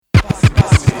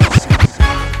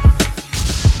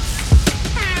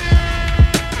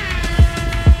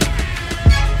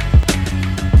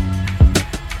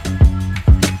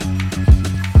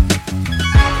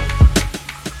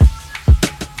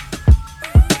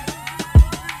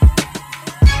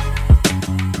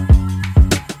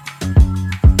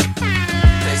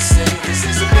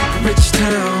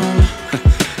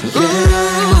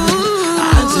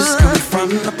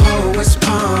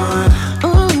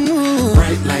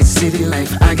like city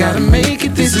life. I gotta make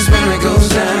it, this is where it goes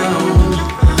down.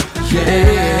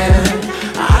 Yeah,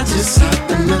 I just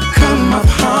happen to come up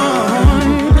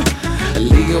hard.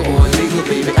 Illegal or illegal,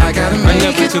 baby, I gotta make it. I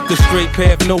never took the straight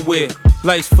path nowhere.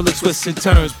 Life's full of twists and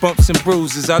turns, bumps and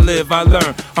bruises. I live, I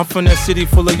learn. I'm from that city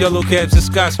full of yellow cabs and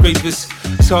skyscrapers.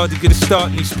 It's hard to get a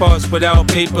start in these parts without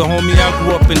paper. Homie, I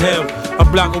grew up in hell, a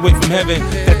block away from heaven.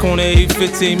 That corner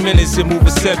 8-15 minutes, it move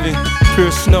a 7.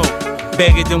 Pure snow,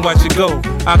 bag it then watch it go.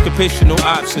 Occupational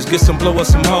options, get some blow or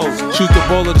some hoes. Shoot the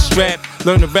ball of the strap,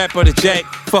 learn the rap or the jack.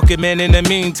 Fuck it, man, in the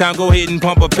meantime, go ahead and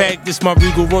pump a pack. This my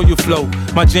Regal Royal flow,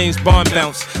 my James Bond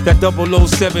bounce. That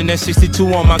 007, that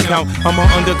 62 on my count. I'm an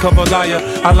undercover liar,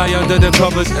 I lie under the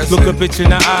covers. Look a bitch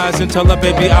in the eyes and tell her,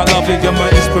 baby, I love it. You're my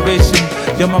inspiration,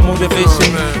 you're my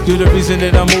motivation. You're the reason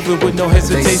that I'm moving with no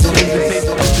hesitation.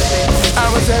 I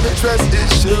was having trust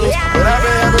issues, but I've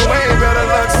been having way better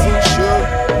luck since you.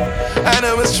 I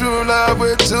know it's true love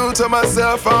with you. Told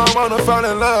myself I don't wanna fall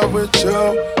in love with you.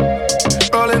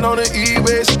 Rolling on the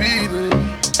E-way speeding.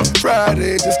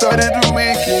 Friday just started the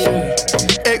weekend.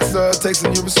 Extra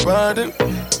texting you responding.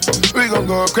 We gon'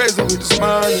 go crazy with this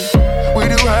money. We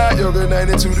do hot yoga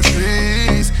 92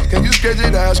 degrees. Can you stretch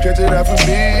it out for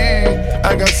me?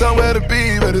 I got somewhere to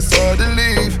be, but it's hard to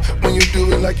leave. When you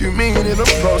do it like you mean it, I'm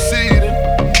proceeding.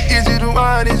 Is you the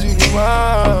one, is you the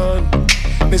one?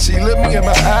 Then she looked me in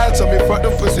my eyes, told me fuck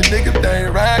them pussy niggas, they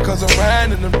ain't right. Cause I'm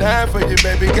riding and I'm dying for you,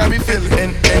 baby. Got me feeling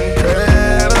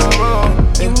incredible.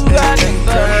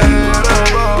 Incredible.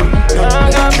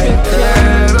 I got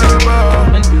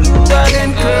incredible. And you got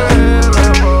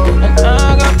incredible. And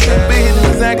I got being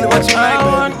exactly what you like,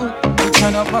 baby.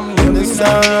 Turn up on me in the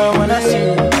sun when I see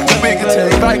you. We can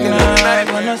take Viking in the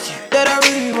night when I see you. That I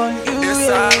really want you. Yes,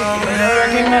 I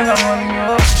recognize I'm on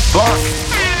you. Boss,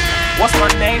 what's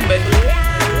my name, baby?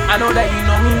 I know that you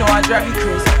know me, know I drive you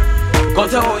crazy. Go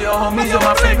tell all your homies you're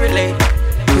my favorite lady.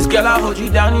 Cause girl, I hold you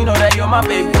down, you know that you're my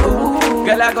baby. Ooh,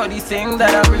 girl, I got these things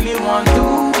that I really want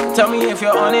to. Tell me if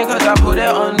you're on it, cause I put it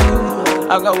on you.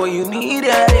 I got what you need,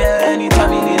 yeah.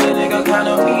 Anytime you need a nigga, count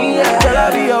on me, yeah. Girl,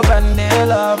 I be your bandit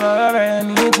lover.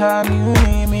 Anytime you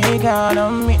need me, count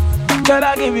on me. Girl,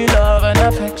 I give you love and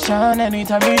affection.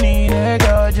 Anytime you need it,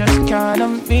 girl, just count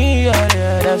on me,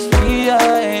 yeah. That's me,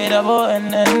 yeah. Double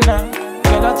and then girl,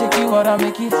 I take you out, I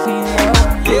make you feel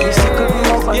yeah. You sick of me,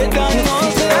 no fun, you don't know,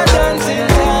 say I dancing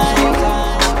time.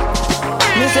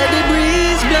 Me say the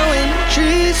breeze blowing,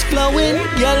 trees flowing.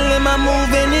 Girl, in my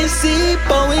moving, is sea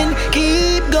blowing.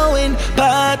 Keep going,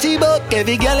 party book.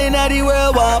 Every girl in the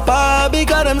world want party.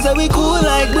 Because them say we cool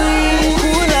like breeze.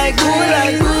 Cool like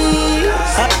breeze.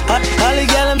 All the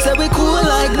girl them say we cool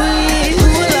like breeze.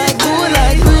 Cool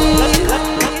like breeze.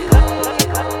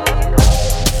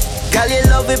 Girl, you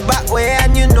love it back way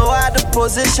and you know how the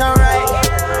position right.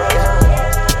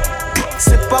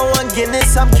 Sip on one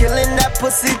Guinness, I'm killing that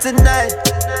pussy tonight.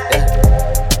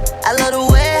 I love the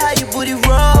way how you booty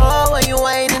roll when you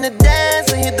whine in the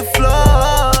dance and hit the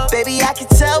floor. Baby, I can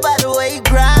tell by the way you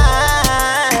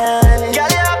grind.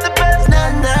 Girl, you have the best, na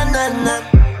na na na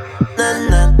na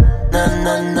na na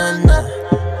na na na.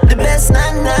 The best,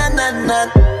 na na na na.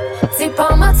 Tip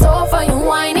on my toe for you,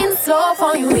 whining slow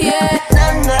for you, yeah.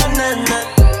 Na na na na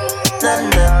na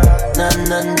na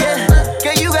na na.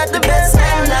 Girl, you got the best,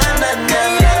 na na na na.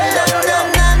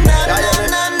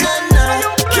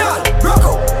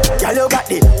 You got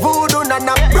the voodoo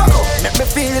nana, broco. Make me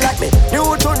feel like me, you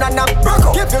too nana,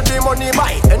 broco. Give you the money,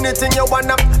 buy anything you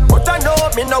wanna. But I know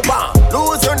me no want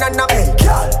lose you nana. Hey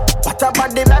girl, what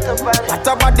about them? What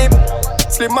about them?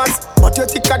 Slim as, but you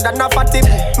thicker than a fatty.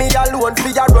 Me alone for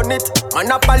you run it,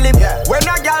 man up a lip. When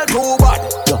a girl too bad,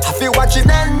 you have to watch it.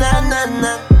 Na na na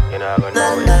na, na na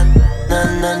na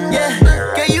na. Yeah,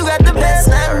 girl you got the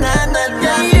best. Na na na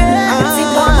na. Yeah,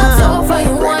 tip on my toe for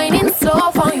you, whining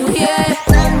slow for you, yeah.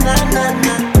 Na na na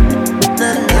na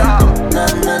na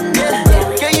na na.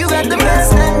 Girl, you got the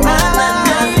best. Na na na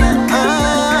na.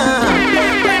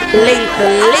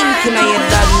 Link in your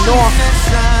dad north.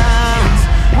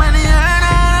 When you heard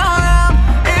around,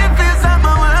 it feels like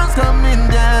my world's coming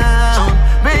down.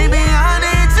 Baby, I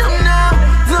need you now.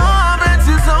 Though I've hurt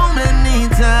you so many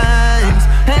times,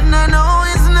 and I know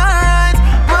it's not right,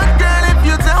 but girl, if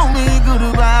you tell me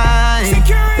goodbye,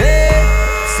 hey,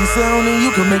 sister, only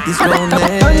you can make this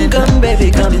lonely. Come,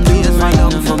 baby, come and be my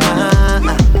love for mine.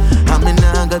 I'm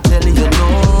not gonna tell you no,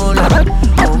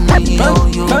 oh me, oh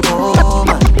you, oh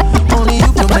man. Only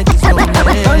you can make this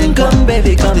lonely. Come,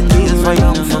 baby, come and be my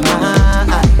love for mine.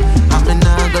 I'm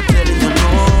not gonna tell you no,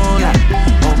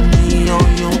 oh me, oh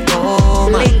you, oh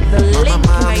man.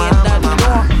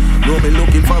 Know me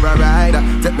looking for a rider,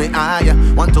 take me higher.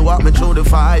 Want to walk me through the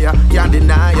fire. Can't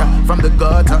deny her. From the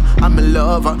gutter, I'm a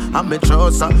lover, I'm a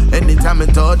trust her. Anytime I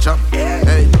touch her,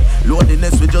 hey.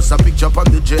 Loneliness with just a picture on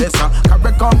the dresser.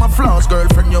 Correct all my flaws,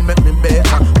 girlfriend, you make me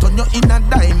better. Turn you in a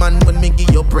diamond when me give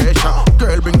you pressure.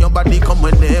 Girl, bring your body, come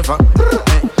whenever.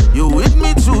 Hey. You with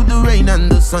me through the rain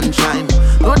and the sunshine.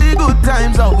 Go the good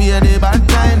times, out here the bad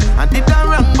time. I did that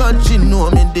wrong, but she know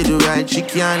me did it right. She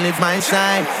can't leave my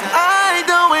side. I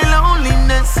know where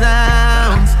loneliness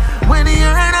sounds. When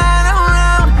you're not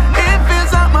around, it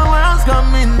feels like my world's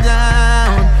coming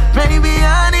down. Baby,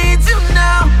 I need you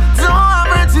now. So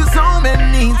I've hurt you so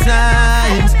many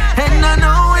times, and I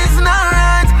know it's not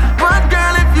right. But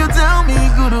girl, if you tell me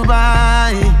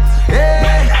goodbye,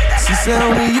 hey. She said,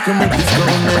 only you can make this go,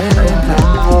 man.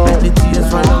 Let the tears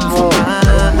fall down for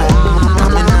mine.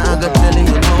 I'm in a good telling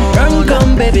you no. Run,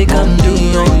 come, baby, come do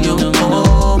you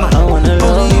know. I wanna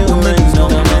love you right now,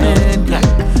 man.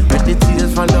 Let the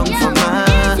tears fall down for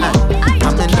mine.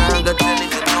 I'm in a good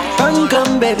telling you no. Run,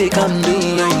 come, baby, come do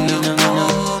you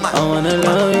know. I wanna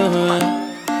love you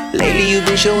right. Lately you've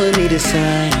been showing me the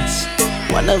signs.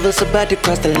 One of us about to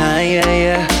cross the line, yeah,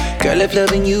 yeah. Girl, if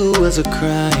loving you was a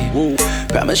crime, whoa.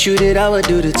 Promise you that I would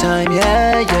do the time,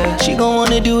 yeah, yeah. She gon'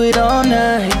 wanna do it all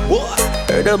night. What?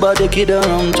 Heard about the kid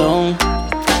around town.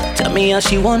 Tell me how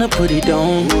she wanna put it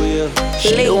on.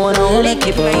 She don't wanna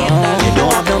keep her on. You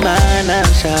don't have no mind now,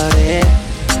 shawty.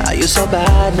 Are you so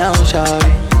bad now,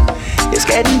 shawty? It's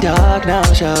getting dark now,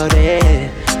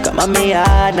 shawty. Come on me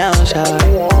out now,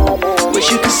 shawty. Wish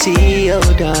you could see, oh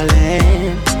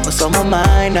darling, what's on my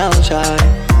mind now, shawty.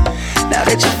 Now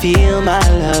that you feel my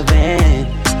loving,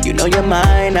 you know you're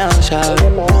mine now,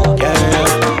 shawty.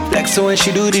 Yeah, flex so when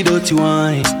she do the dirty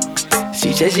wine.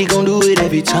 She says she gon' do it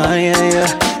every time, yeah,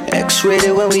 yeah.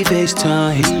 X-rated when we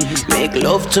FaceTime. Make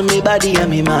love to me body and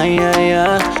me mind, yeah,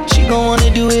 yeah. She gon' wanna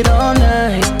do it all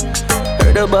night.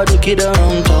 Heard about the kid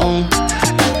around town.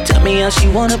 Tell me how she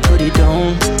wanna put it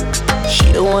down.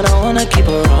 She don't wanna keep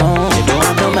her on. You don't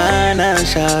have no mind now,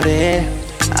 shawty.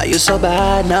 Are you so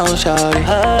bad now,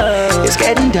 shawty? It's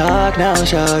getting dark now,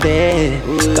 shawty.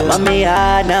 Come on me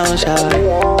out now,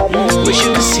 shawty. Wish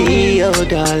you could see, oh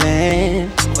darling,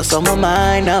 what's on my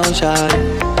mind now,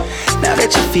 shawty. Now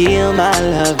that you feel my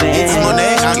loving, it's money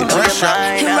and you know pressure.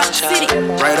 Rock City.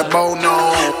 Right about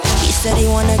now. He said he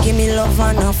wanna give me love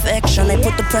and affection. I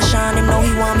put the pressure on him, now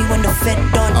he want me when the fit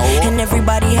done. And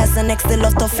everybody has an ex they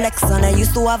love to flex on. I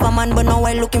used to have a man, but now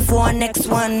I looking for a next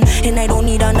one. And I don't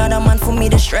need another man for me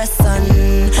to stress on.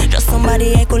 Just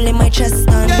somebody I could lay my chest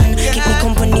on. Keep me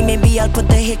company, maybe I'll put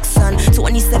the hicks on.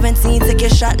 2017, take a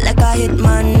shot like a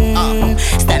hitman.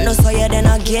 Stand us higher than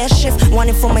a gear shift.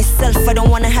 Want it for myself, I don't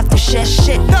wanna have to share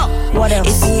shit. What else?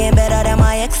 If he ain't better than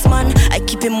my ex-man, I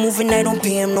keep him moving, I don't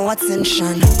pay him no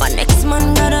attention. My next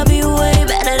man gotta be way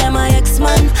better than my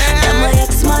ex-man. Than my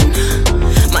ex-man.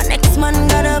 My next man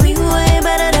gotta be way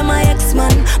better than my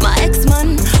ex-man. My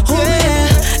ex-man, oh yeah.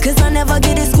 Cause I never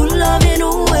get his good love in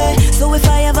no way. So if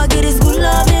I ever get his good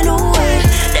love in no way,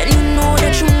 then you know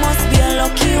that you must be a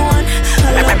lucky one.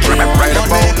 A lucky one. Right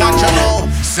about now.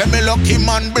 Say me lucky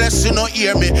man, bless you, no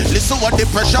hear me. Listen what the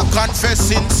pressure, confess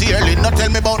sincerely. Not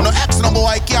tell me about no ex, no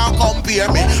boy can't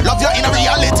compare me. Love you in a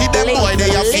reality, them boy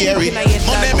they are fairy.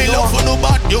 Money me love for no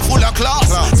bad, you full of class.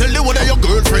 Tell you whether your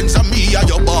girlfriends and me are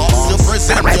your boss. Your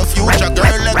present, your future,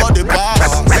 girl, let go the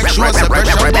past. Sexual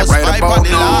separation, just vibe on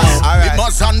the last.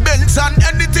 Ribbons and belts and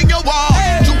anything you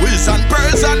want. Jewels and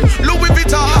pearls and Louis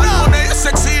Vuitton. Money is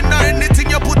sexy now, anything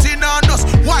you put in on us.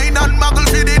 Wine and muggle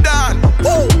for the dan.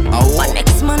 My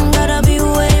next man gotta be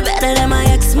way better than my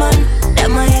ex-man.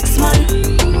 Than my ex-man.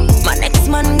 My next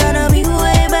man gotta be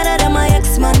way better than my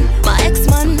ex-man. My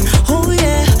ex-man, oh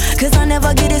yeah. Cause I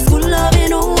never get his good love in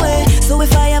no way. So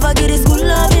if I ever get his good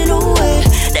love in no way,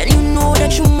 then you know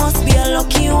that you must be a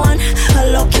lucky one.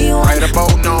 A lucky one. Right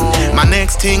about now. My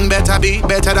next thing better be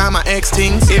better than my ex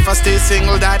things. If I stay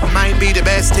single, that might be the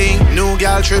best thing. New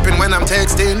girl tripping when I'm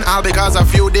texting. All because a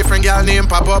few different girl name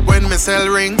pop up when me cell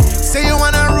ring. Say you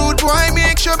want a rude boy,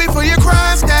 make sure before you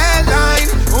cross that line.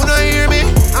 Who don't hear me?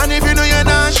 And if you know you're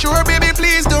not sure, baby,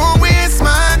 please don't waste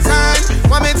my time.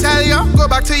 Want me tell you? Go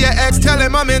back to your ex, tell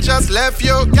him mommy just left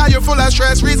you. Yeah, you're full of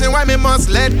stress, reason why me must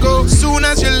let go. Soon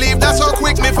as you leave, that's how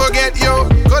quick me forget you.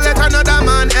 Go let another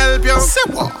man help you. Say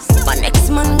what? My next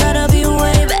man gotta be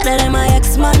way better than my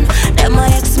ex-man. Than my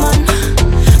ex-man.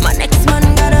 My next man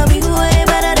gotta be way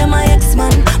better than my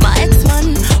ex-man. My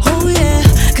ex-man, oh yeah.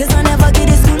 Cause I never get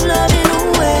his good love in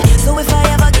no way. So if I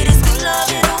ever get his good love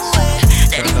in no way,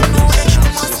 then you know that you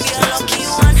must be a lucky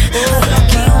one. A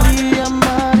lucky one.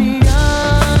 Maria,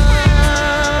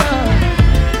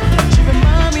 she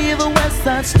remind me of a West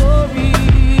Side Story.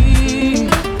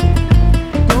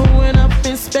 Growing up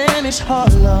Spanish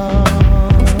Harlem.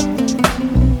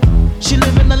 She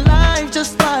living the life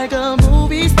just like a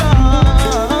movie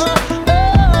star.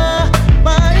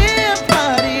 Maria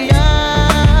Maria.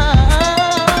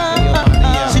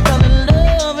 She fell in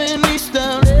love in East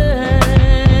LA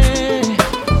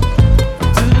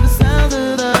to the sound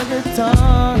of the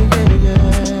guitar,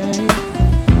 yeah.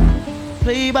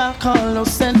 Played by Carlos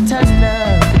Santana.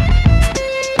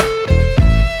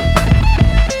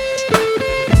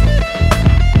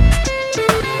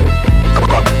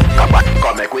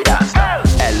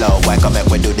 Come make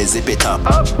we do the zip it up.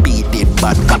 Beat it,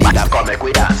 but beat it up. Come make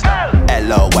we dance.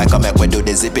 Hello, why come make we do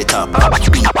the zip it up? Come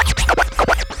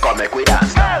make we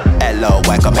dance. Hello,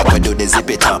 why come make we do the zip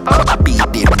it up? Beat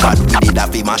it, but beat it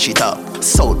up, we mash it up.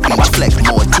 South Beach flex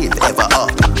motive ever up.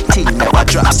 Thing never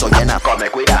drop, so you not come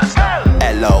make we dance.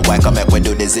 Hello, why come make we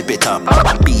do the zip it up?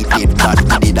 Beat it, but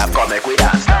beat it up. Come make we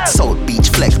dance. South Beach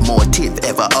flex motive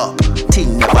ever up.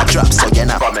 Thing never drop, so you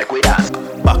not come make we dance.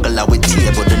 Buckle out with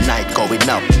table, the night going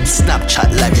up. Snapchat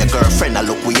live, your girlfriend, I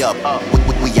look we up.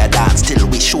 We a dance till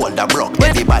we shoulder broke.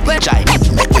 Everybody join me,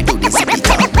 make we do this zip it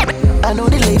up. I know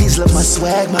the ladies love my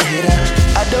swag, my hitter.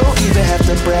 I don't even have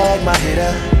to brag, my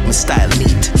hitter. My style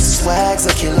neat, swag's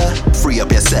a killer. free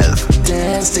up yourself.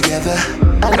 Dance together.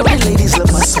 I know the ladies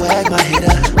love my swag, my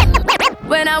hitter.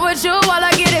 When I'm with you, all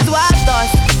I get is wild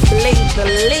thoughts. Link, the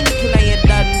link, now you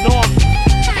done know.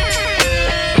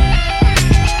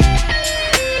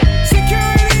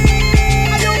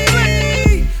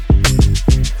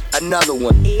 Another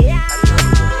one. Yeah.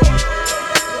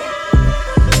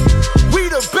 We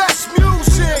the best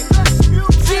music.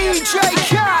 DJ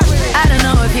Khaled. I don't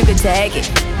know if you could take it.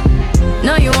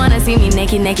 No, you wanna see me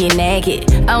naked, naked,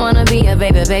 naked. I wanna be a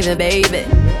baby, baby, baby.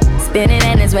 Spinning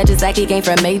in his red just like he came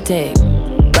from Maytag.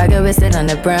 Rocket with it on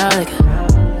the brown liquor.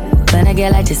 When I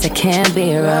get like this, I can't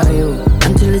be around you.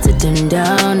 I'm too little to dim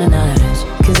down the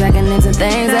notch. Cause I can into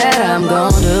things that I'm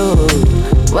gon' do.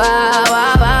 Wow,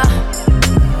 wow, wow.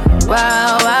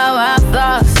 Wow, wow, wow,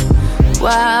 thoughts.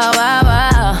 Wow, wow,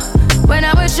 wow. When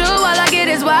I'm with you, all I get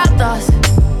is wild thoughts.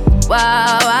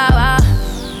 Wow, wow, wow.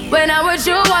 When I'm with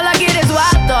you, all I get is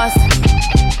wild thoughts.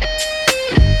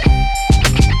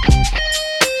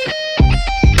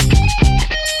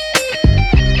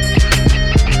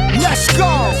 Let's go.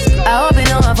 I hope you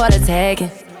know I'm for the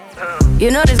taking.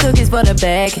 You know this cookie's for the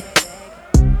bag.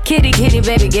 Kitty, kitty,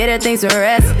 baby, get her things to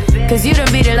rest. Cause you done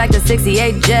beat it like the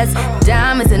 68 Jets.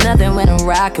 Diamonds are nothing when I'm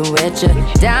rockin' with ya.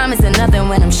 Diamonds are nothing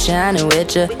when I'm shining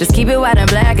with ya. Just keep it white and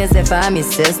black as if I'm your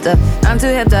sister. I'm too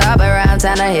hip to hop around,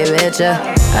 time to hit with ya.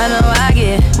 I know I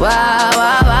get wow,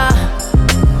 wow, wow.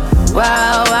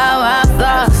 Wow, wow, wow,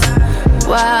 thoughts.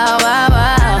 Wow, wow,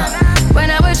 wow. When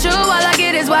I'm with you, all I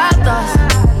get is wild thoughts.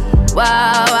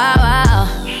 Wow, wow,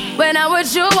 wow. When I'm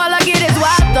with you, all I get is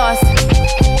wild thoughts.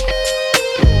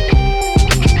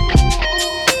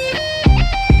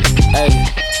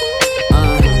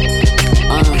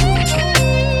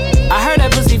 I heard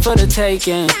that pussy for the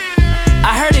taking.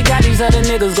 I heard it got these other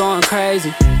niggas going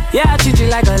crazy. Yeah, I treat you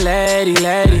like a lady,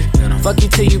 lady. Fuck you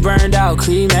till you burned out,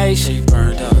 cremation.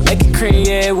 Make it cream,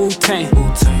 yeah, Wu-Tang.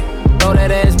 Throw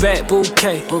that ass back,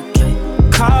 bouquet.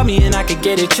 Call me and I could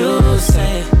get it, you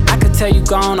say. I could tell you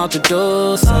gone off the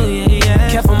door, say. Oh, yeah.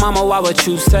 Careful, mama, why what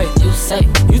you say?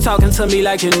 You talking to me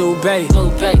like your new babe.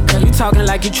 You talking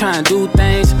like you trying to do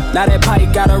things. Now that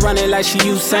pipe gotta run it like she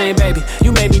Usain, baby.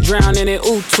 You made me drown in it,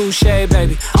 ooh, touche,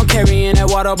 baby. I'm carrying that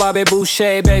water, Bobby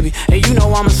Boucher, baby. And you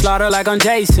know I'ma slaughter like I'm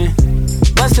Jason.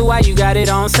 Busted, why you got it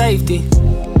on safety?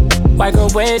 White girl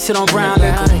wear shit on brown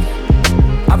liquor.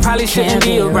 I probably shouldn't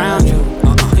be around you.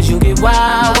 Cause you get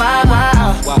wild, wild,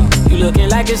 wild. You looking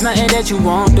like it's nothing that you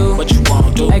won't do. What you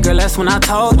won't do? Hey girl, that's when I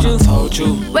told you.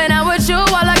 When I'm with you, all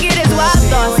I get is wild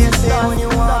thoughts. When you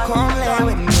walk home, play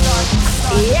with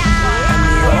me. Yeah.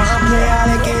 Play all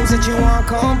the games that you want,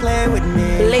 come play with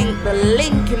me. Link, the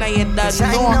link, now you done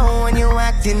I know. know when you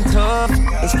acting tough,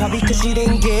 it's probably cause you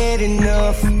didn't get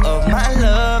enough of my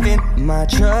loving, my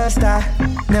trust. I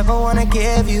never wanna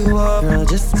give you up. Girl,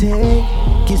 just take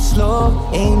it slow.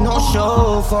 Ain't no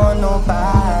show for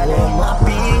nobody. My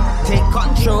beat, take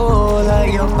control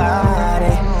of your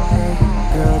body.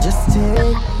 Girl, just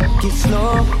take it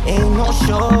slow. Ain't no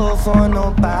show for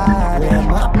nobody.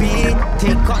 My beat,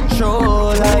 take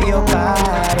control of your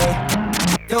body.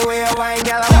 The way I wine,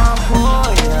 girl, I want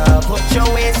hold ya. Put your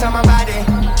waist on my body.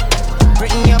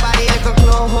 Bring your body a little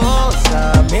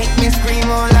closer. Make me scream,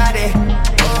 oh lady,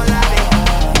 oh lady.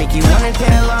 Make you wanna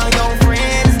tell all your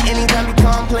friends anytime you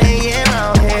come play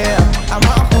around here. I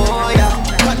want hold ya,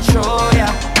 control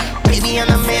ya. Baby, I'm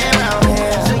the man around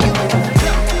here. So you,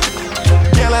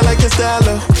 girl, I like your style,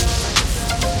 though.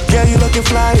 Girl, you look looking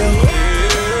fly, yo.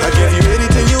 I give you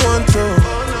anything you want to.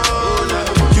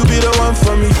 You be the one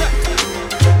for me.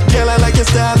 Girl, I like your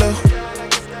style, yo.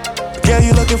 Girl,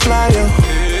 you looking fly, yo.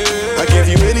 I give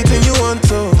you anything you want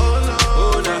to.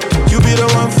 You be the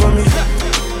one for me.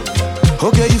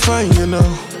 Okay, you fine, you know.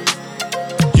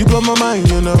 You blow my mind,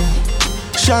 you know.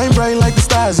 Shine bright like the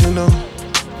stars, you know.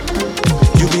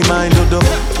 You be mine, Dodo.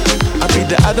 I be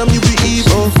the Adam, you be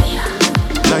evil.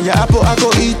 Now your apple, I go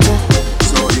eat it.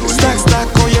 Stack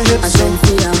on your hips, so.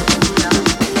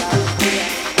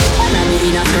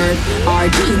 In a skirt, our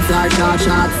jeans are short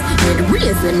shots. Head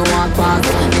race when me walk past.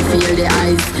 Me feel the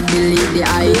eyes, believe the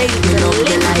eyes. You know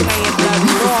the lights.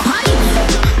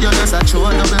 You're just a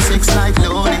true 6 like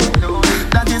loading.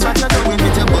 That is what you're doing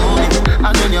with your body.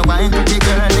 And when you wine to the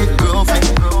girl, it growing.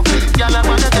 Girl, I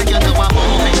wanna take you to a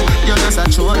movie. You're just a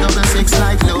true 6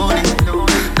 like loading.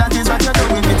 That is what you're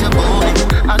doing with your body.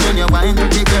 And when you wine to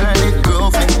the girl, it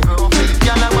growing.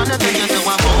 Girl, I wanna take you to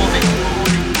a movie.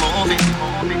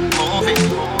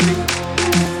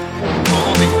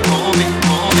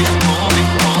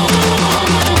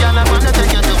 Girl, I wanna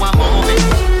take you to a movie.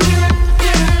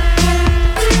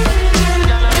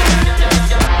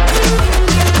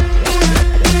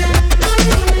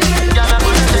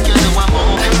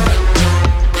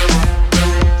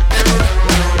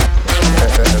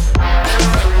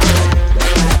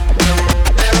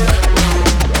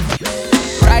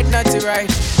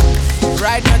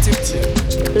 Right now to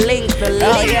link the link.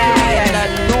 Oh yeah.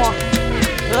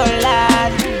 Oh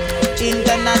lad,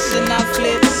 international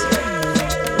flips.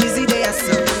 Easy there,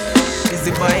 so.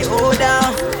 Easy boy, hold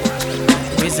down.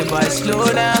 Easy boy, slow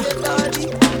down.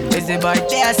 Easy boy,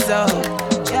 there, so.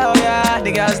 Yeah, yeah,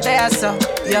 the girls there, so.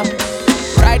 Yeah.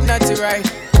 Right now to right.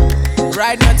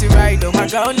 Right now to right. Oh my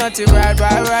God, not to right.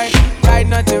 Right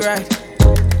not to right.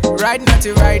 Right not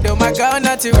to right. Oh my God,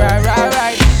 not to right.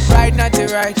 Right not to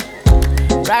right.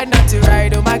 Right not to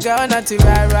right, oh my God, not to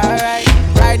right.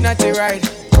 Right not to right.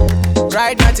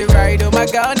 Right not to right, oh my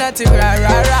God, not to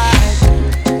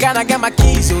right. Can I get my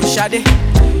keys, oh Shade?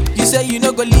 You say you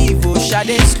no go leave, oh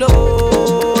Shade.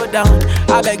 Slow down,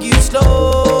 I beg you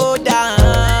slow down,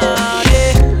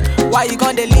 yeah. Why you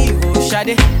gonna leave, oh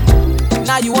Shade?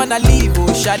 Now you wanna leave,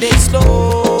 oh Shade.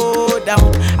 Slow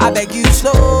down, I beg you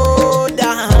slow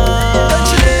down. Don't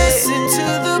you listen to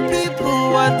the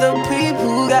people, what the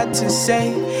people got to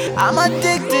say. I'm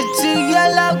addicted to your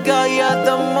love, girl. You're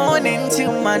the morning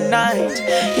till my night.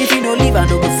 If you no leave, I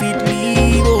no go feed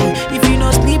me. Oh. If you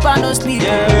no sleep, I no sleep. Oh.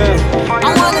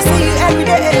 I wanna see you every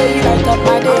day. You light up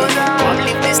my day. Come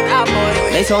live this now,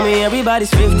 boy. They told me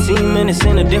everybody's 15 minutes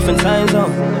in a different time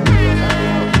zone.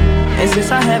 And since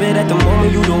I have it at the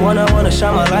moment, you the one I wanna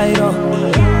shine my light on.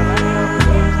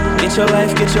 Get your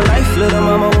life, little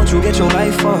mama, won't you get your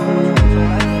life on?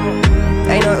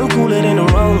 Ain't nothing cooler than the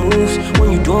wrong moves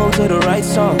when you do them to the right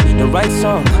song.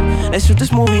 Let's shoot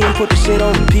this movie and put the shit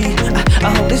on repeat.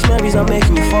 I hope this memories are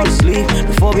making me fall asleep.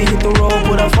 Before we hit the road,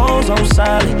 put our phones on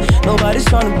silent. Nobody's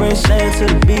trying to bring sand to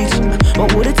the beach.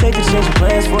 What would it take to change the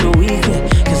plans for the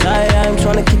weekend? Cause I'm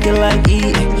trying to kick it like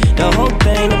eating. The whole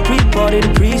thing, the pre-party, the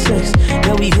pre-sex.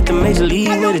 Then we hit the major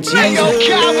league with the cheese.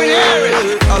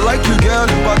 I like you, girl,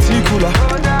 in particular.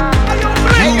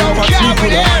 You in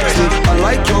particular. I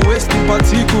like your waist in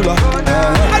particular. I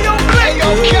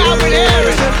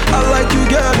like you,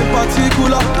 girl, in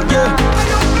particular. Yeah.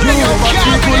 You in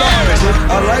particular.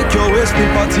 I like your waist in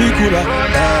particular.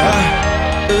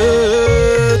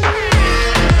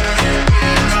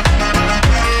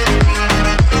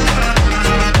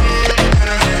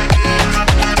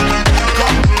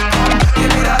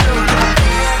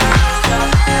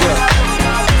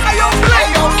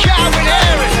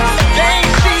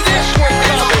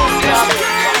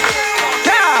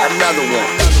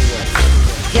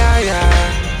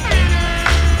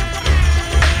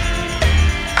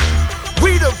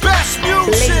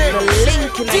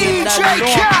 DJ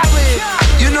Khaled.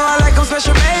 You know I like them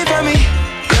special made for me.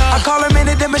 I call them in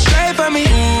to demonstrate for me.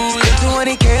 Still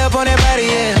 200K up on that body,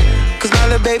 yeah. Cause my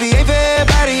little baby ain't for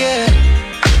everybody, yeah.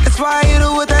 That's why I hit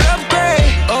her with that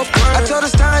upgrade. I told her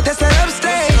start, that's that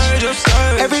upstage.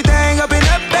 Everything up and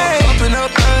up, babe.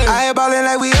 I ain't ballin'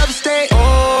 like we upstate.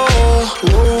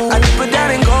 I dip her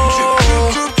down and go.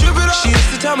 She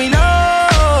used to tell me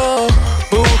no,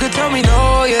 but who could tell me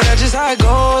no? Yeah, that's just how it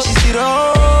goes. She see the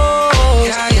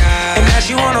hoes, and now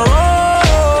she wanna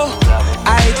roll.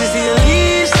 I hate to see her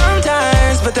leave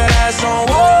sometimes, but that ass on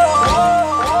whoa.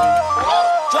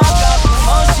 Dropped out the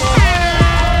motion,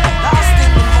 lost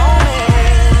in the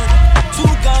moment. 2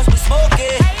 guns we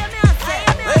smoking,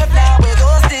 left now we're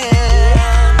ghosting.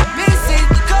 Me see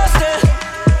the coaster,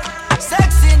 sex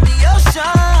in the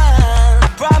ocean.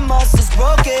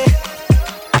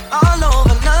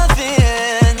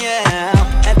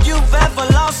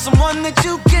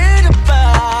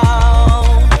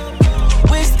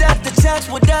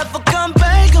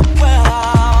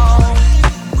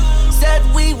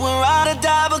 we're ride or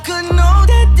die, but couldn't hold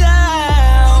it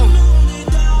down.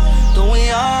 Though we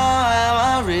all have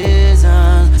our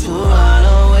reasons to run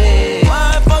away.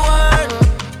 Word for word,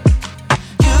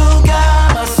 you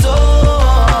got my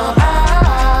soul.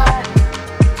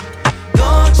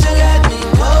 Don't you let me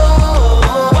go.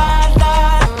 Why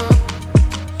not?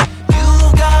 You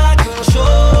got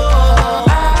control.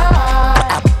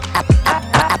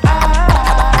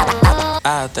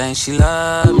 I think she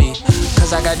love me,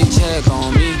 cause I got the check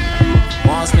on me.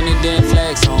 Won't spend it, then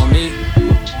flex on me.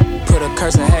 Put a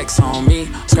curse and hex on me.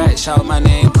 Scratch out my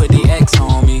name, put the X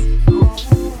on me.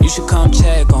 You should come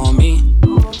check on me.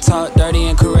 Talk dirty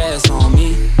and caress on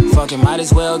me. Fucking might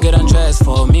as well get undressed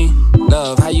for me.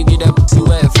 Love, how you get that pussy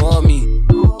wet for me.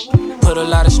 Put a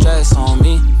lot of stress on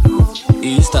me. You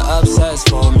used to obsess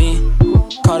for me.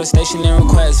 Call the station and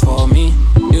request for me.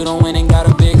 You don't win and got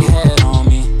a big head on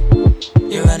me.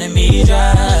 You're running me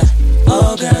dry.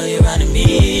 Oh girl, you're running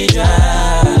me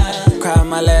dry. Cried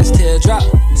my last teardrop.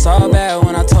 It's all bad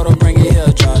when I told her bring it here.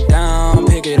 Drop down,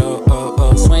 pick it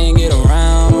up, swing it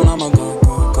around. I'ma go.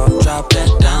 Drop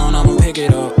that down, I'ma pick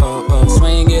it up,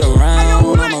 swing it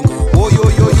around. I'ma go. Oh yo.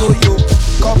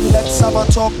 Come let's have a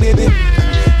talk, baby.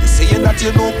 You saying that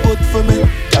you're no good for me.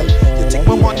 Girl, you take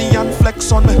my money and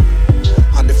flex on me.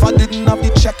 And if I didn't have the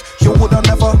check, you woulda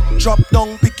never drop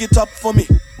down, pick it up for me.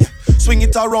 Yeah. Swing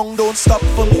it around, don't stop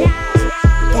for me.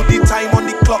 Put the time on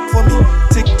the clock for me.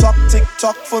 Tick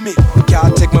tock for me.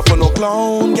 Can't take me for no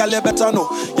clown, girl, you better know.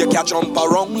 You can't jump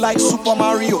around like Super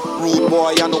Mario. Rude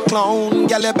boy, you no clown,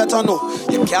 girl, you better know.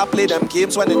 You can't play them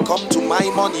games when it come to my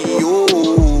money, yo.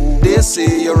 They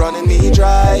say you're running me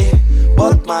dry,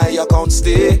 but my account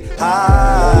stay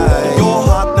high. Your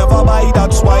heart never buy,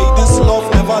 that's why this love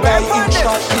never die.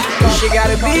 She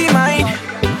gotta be mine,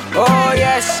 oh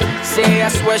yes. Say I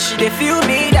swear she dey feel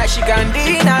me that she can't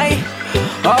deny.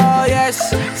 Oh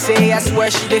yes, say I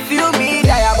swear she dey feel me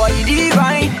that her body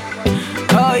divine.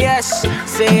 Oh yes,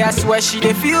 say I swear she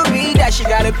dey feel me that she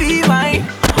gotta be mine.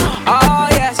 Oh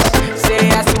yes, say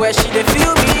I swear she dey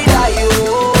feel me that you.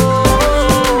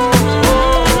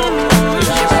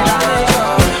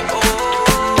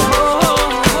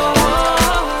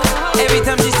 Every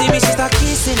time she see me, she start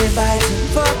kissing and biting,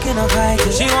 fucking and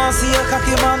fighting. She wants to see a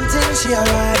cocky mountain, she a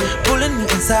ride, pulling me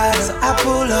inside. So I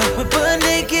pull up, we butt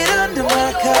naked under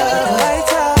my cover.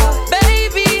 Lights out,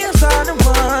 baby, I'm starting to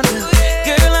wonder.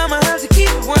 Girl, I'ma have to keep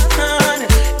it 100.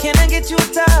 Can I get you a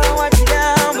towel, wipe you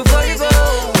down before you go?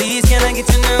 Please, can I get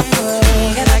your number?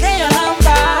 Can I get your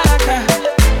number, girl?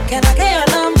 Can I get your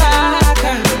number,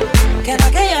 girl? Can I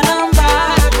get your number,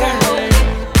 girl?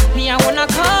 Me, I wanna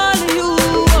call you.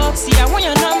 See, I want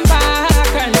your number,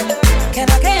 girl. Can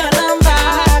I get your number,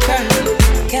 girl?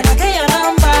 Can I get your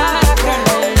number,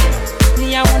 girl?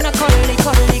 Me, I wanna call you.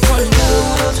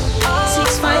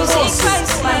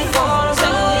 656 547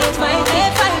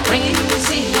 855. Bring it to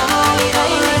see.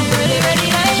 Ready.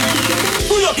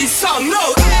 Pull up this song now.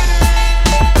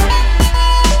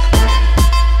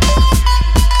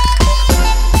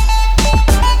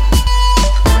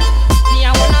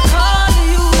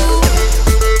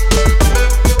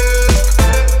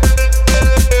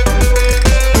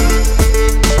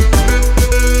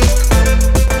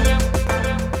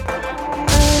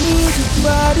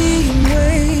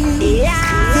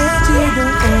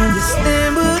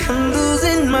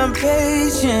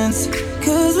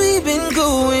 Cause we've been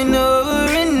going over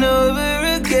and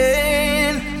over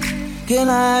again. Girl,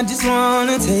 I just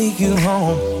wanna take you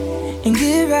home and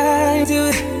get right to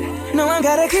it. No, I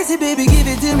gotta kiss it, baby, give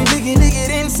it to me, lick it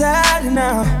inside and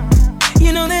out.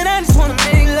 You know that I just wanna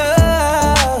make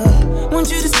love.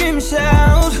 Want you to scream and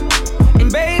shout.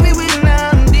 And baby, we're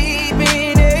now deep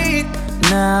in it.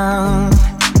 Now,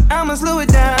 I'ma slow it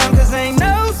down, cause ain't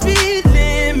no speed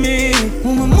limit.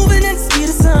 When we're moving at the speed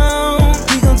of sound,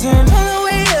 turn all the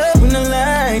way up when the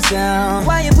lights down.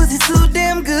 Why your pussy so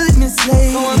damn good, Miss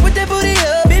Lady? Go on with that booty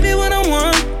up, baby, when I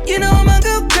want. You know I'ma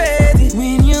go crazy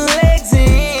when your legs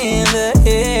in the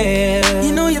air.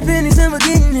 You know your pennies never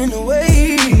getting in the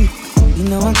way. You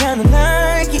know I kinda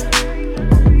like it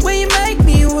when you make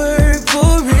me work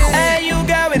for it. Hey, you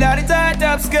got without a tied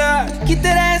up skirt. Get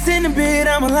that ass in the bed,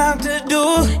 I'ma lock the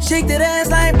door. Shake that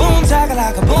ass like boom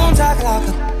chakalaka, boom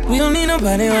chakalaka. We don't need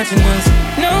nobody watching us.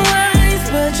 No eyes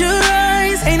but your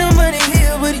eyes. Ain't nobody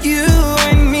here but you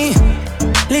and me.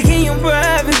 Licking your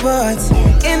private parts.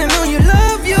 And I know you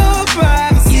love your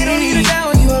privacy. You don't need a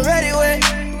shower, you already wet.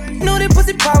 Know that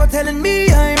pussy power telling me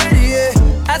I ain't ready yet.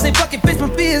 I say fucking face my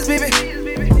fears, baby.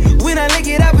 When I lick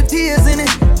it, I put tears in it.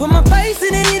 Put my face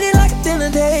in it, eat it like a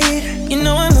dinner date. You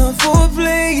know I love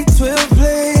foreplay, 12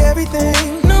 play,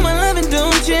 everything. No, my loving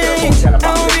don't change. I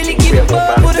don't really give a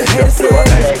fuck what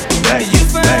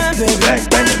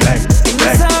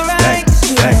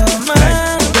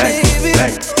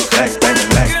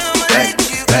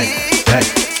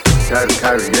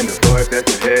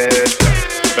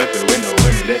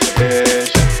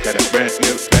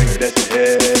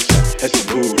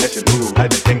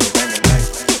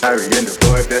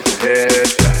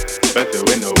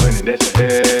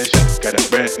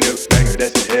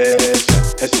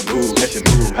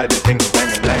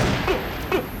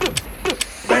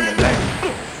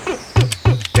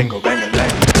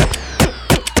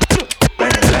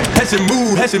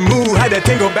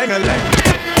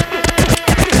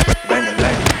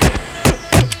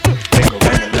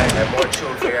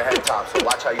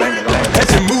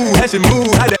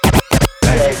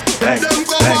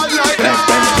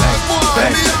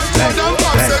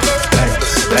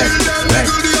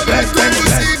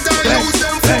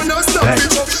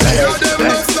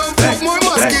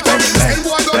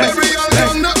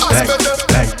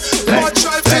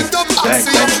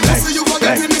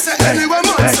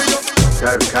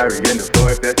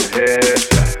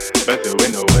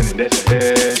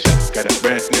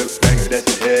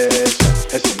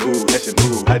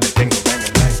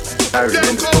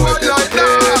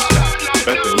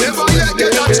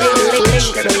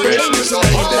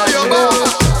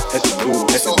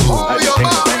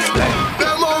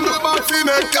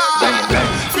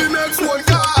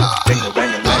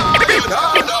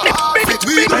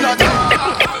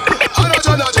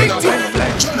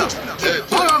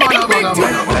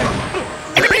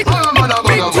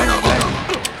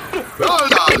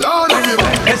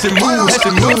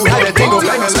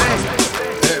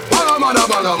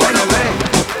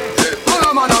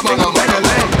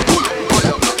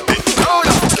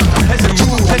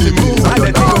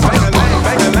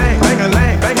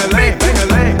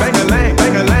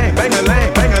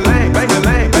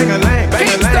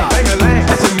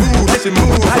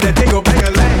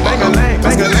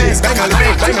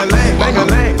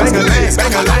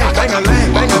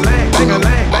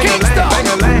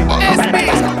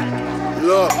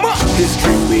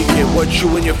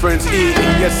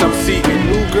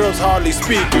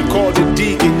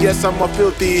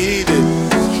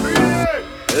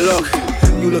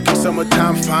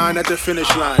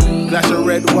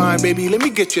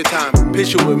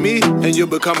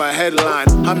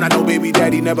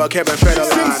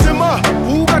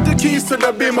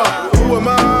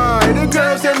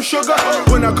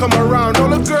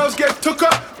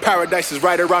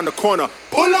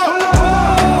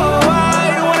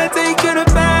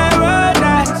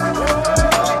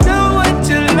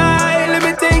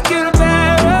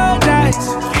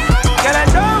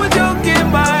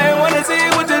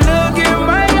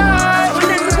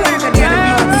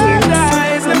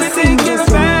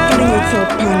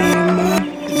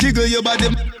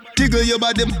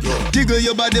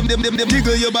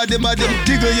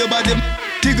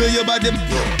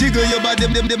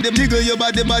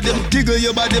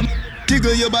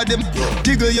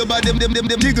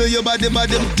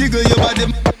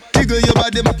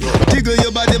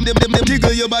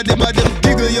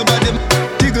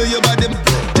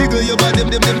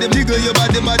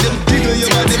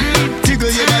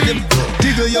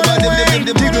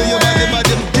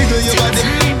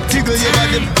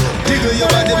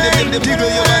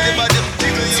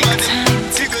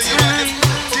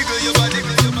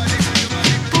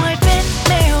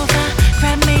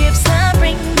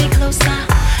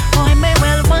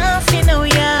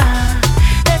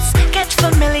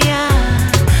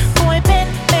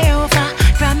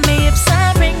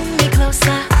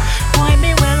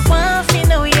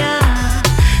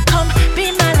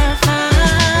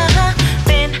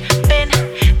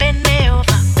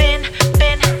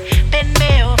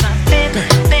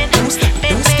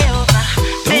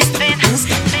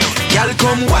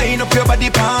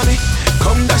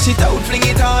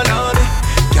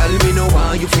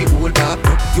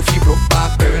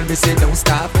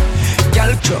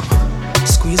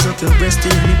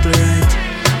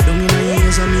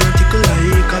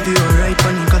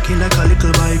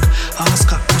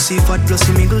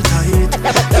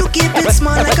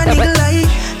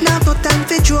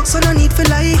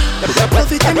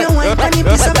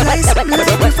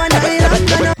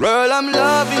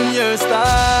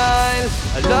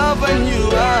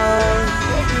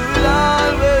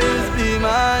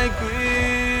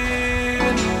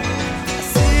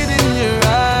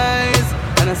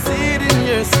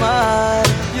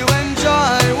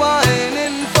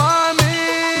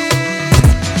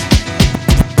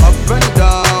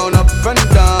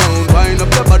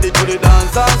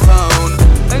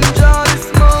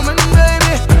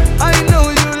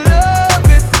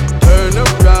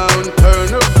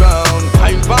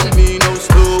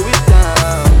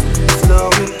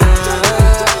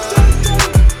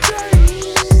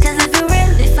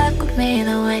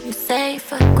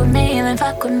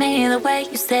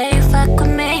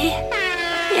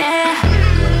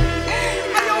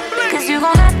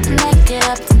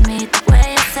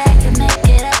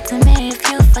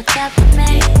up with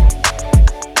me?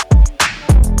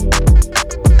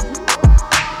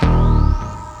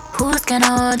 Who's gonna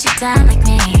hold you down like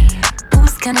me?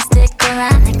 Who's gonna stick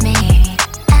around like me?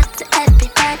 After every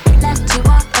night you left, you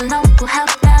walk alone. Who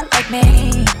helped out like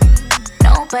me?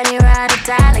 Nobody ride or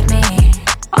die like me.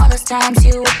 All those times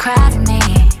you would cry to me.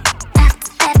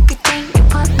 After everything you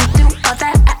put me through, all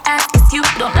that I ask is you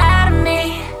don't lie to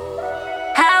me.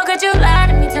 How could you lie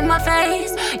to me to my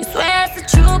face? You swear it's the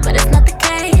truth, but it's not the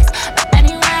case. But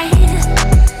anyways,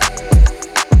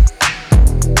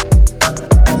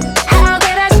 how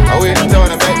could I try to wait until I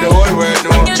make the whole world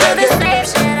know. You do the same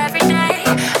shit every day.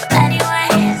 But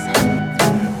anyways,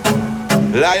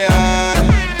 Lion,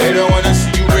 they don't wanna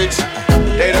see you rich.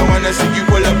 They don't wanna see you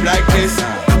pull up like this.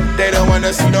 They don't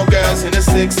wanna see no girls in the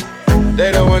six.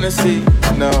 They don't wanna see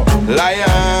no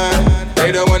lion.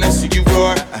 They don't wanna see you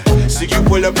roar. See you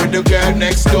pull up with the girl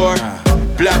next door.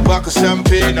 Black bottle of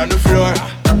champagne on the floor.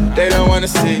 They don't wanna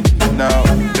see no.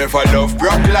 Never love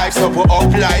broke life, so put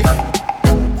up life.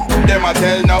 Them I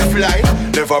tell no fly.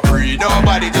 Never pre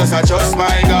nobody, just I trust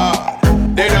my God.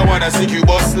 They don't wanna see you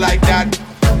bust like that.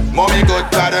 Mommy good,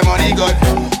 got the money good.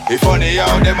 If funny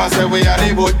how them I say we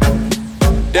Hollywood.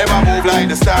 Them I move like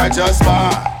the star just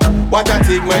born. What a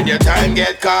thing when your time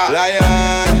get caught.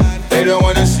 Lion, they don't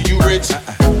wanna see you rich.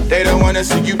 They don't wanna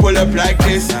see you pull up like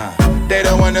this. They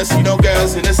don't wanna see no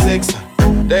girls in the six.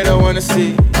 They don't wanna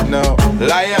see no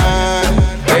lion.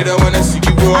 They don't wanna see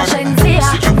you roar. See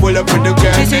you pull up with the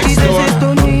girls next door.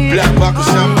 Black bottle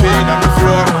champagne on the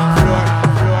floor.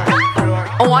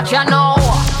 What you know?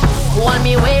 Hold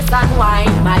me waist and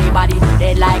wine. My body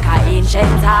dead like an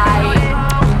ancient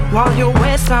time. While you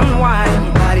waist and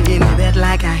wine, body in bed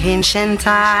like a ancient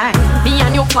time. Me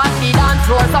and you on the dance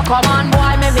floor, so come on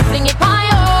boy, make me fling it on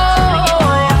you.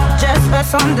 Just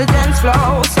press on the dance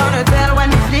floor, so to tell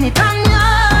when you fling it on you.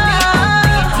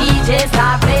 DJ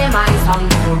start play my song.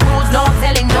 No rules, no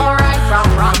telling, no right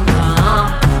from wrong.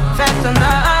 Fast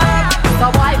enough, so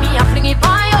why me a fling it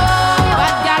on you?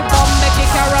 Bad girl come make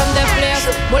it around the place.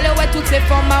 Boule ouais tout c'est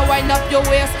for my wind up your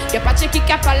waist. Y'a pas check qui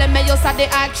parle mais yo ça des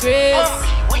actrices.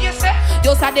 What you say?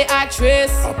 Yo ça des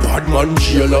actrices. A bad man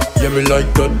Sheila, yeah me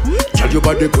like that. Tell your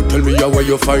body could tell me how where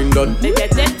you find that. Me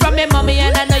get it from me mommy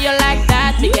and I know you like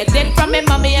that. Me get it from me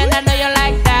mommy and I know you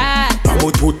like that.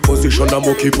 Pamutut position I'm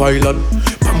okay pilot.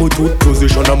 Pamutut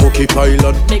position I'm okay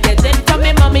pilot. Me get it from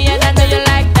me mommy and I know you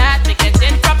like that. Me get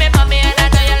it from me mommy and I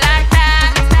know you like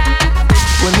that.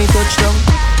 When me touch down,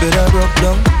 bed I broke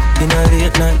down. In a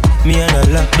late night, me and her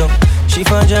locked up. She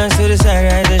found John to the side,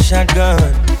 ride a shotgun.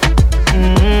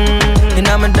 In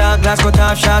my dark glass, cut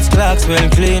off shots, clocks well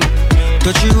clean.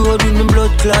 Touch the road with the blood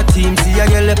clot team. See a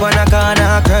girl up on a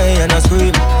corner, cry and a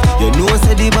scream. You know,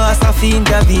 say the boss have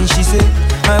intervene, she say.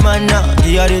 I'm a not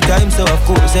give her the time, so of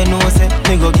course I know, say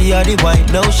me go give her the wine.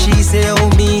 Now she say, oh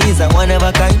me is a one of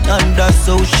a kind. And that's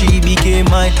how she became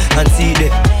mine. And see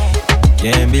that,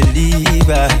 can't believe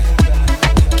I.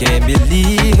 Can't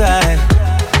believe I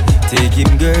take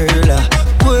him, girl,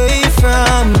 away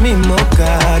from me, my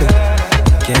God.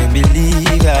 Can't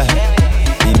believe I,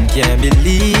 him can't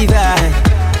believe I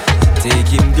take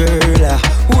him, girl,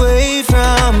 away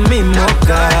from me, my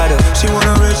God. She want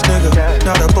a rich nigga,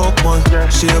 not a broke one.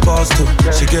 She a boss too,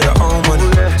 she get her own money.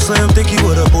 Slim thicky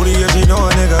with a booty, yeah, she know a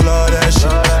nigga love that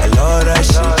shit. I love that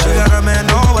shit. She got a man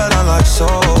know well, I'm like, so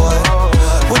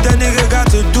what that nigga got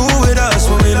to do with us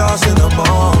when we lost in the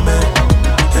moment?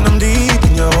 And I'm deep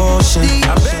in your ocean.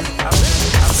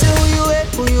 Say who you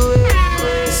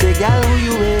with? Say girl who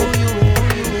you with?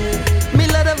 Me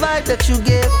love the vibe that you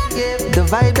give, the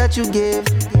vibe that you give,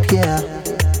 yeah.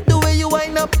 The way you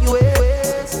wind up your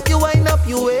waist, you wind up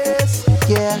your waist,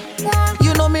 yeah.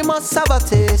 You know me must have a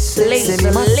taste. Say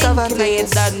me must have a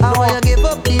taste. I wanna give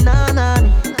up the nanani.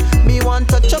 Me want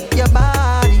to touch up your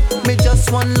body. Me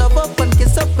just want love up and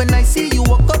kiss up when I see you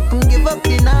walk up and give up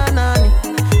the nanani.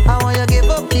 I want you give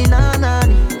up the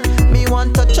nanani. Me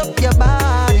want to touch up your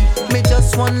body. Me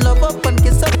just want love up and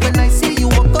kiss up when I see you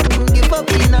walk up and give up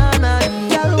the nanani.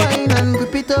 Girl, wine and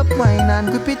grip it up, wine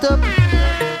and grip it up.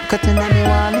 Cutting on me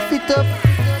want lift it up.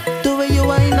 The way you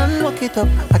wine and walk it up.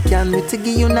 I can't wait to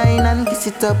give you nine and kiss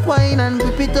it up. Wine and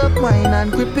grip it up, wine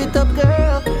and grip it up,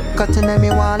 girl. Cutting on me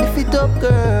want lift it up,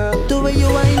 girl. The way you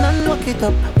wine and walk it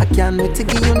up. I can't wait to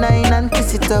give you nine and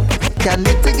kiss it up. Can't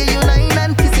wait to give you nine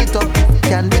and kiss it up.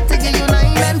 Can't wait to give you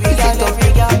nine and kiss it up.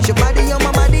 It's your body on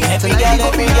my body. Tonight we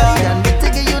go be high. Can't wait to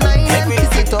give you nine and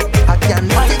kiss it up. I can't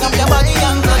wait to give you nine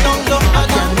and kiss it up. I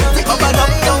can't wait to give you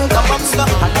nine and kiss it up.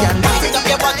 I can't wait to give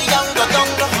you body and go down,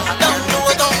 down,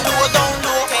 down, down,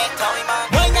 down.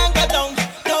 Wine and go down,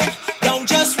 down, down.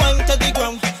 Just wine to the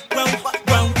ground, ground,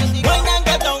 ground. Wine and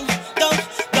go down,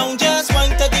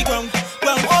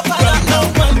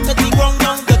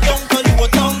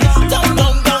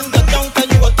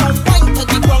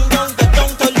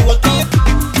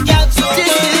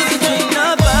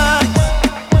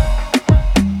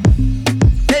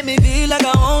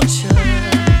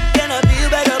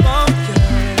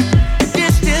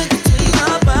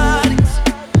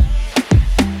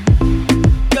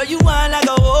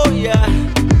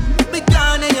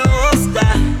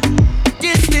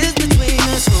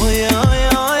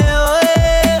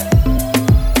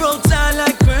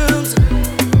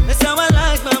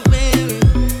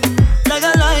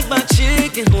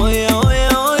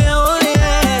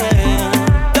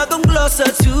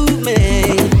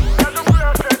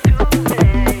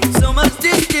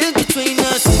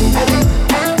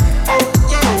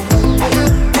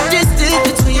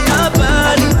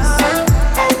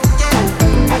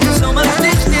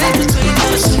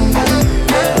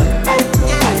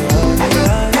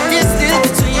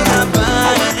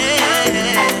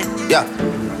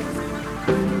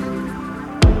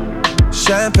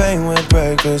 Champagne with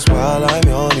breakfast while I'm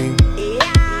yawning. You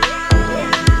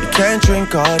can't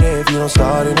drink all day if you don't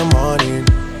start in the morning.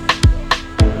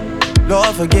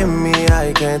 Lord forgive me,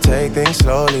 I can't take things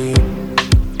slowly.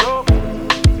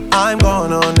 I'm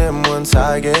going on them once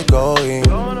I get going.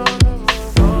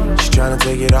 She's trying to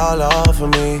take it all off of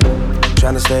me,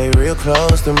 trying to stay real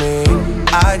close to me.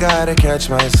 I gotta catch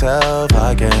myself,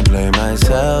 I can't blame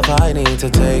myself. I need to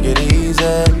take it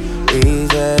easy,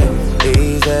 easy,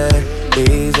 easy,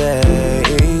 easy,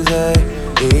 easy,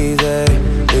 easy,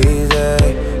 easy,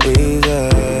 easy.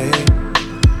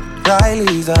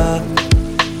 Riley's up,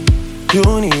 you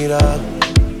need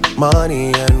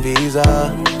money and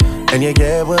visa, and you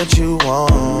get what you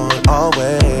want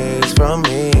always from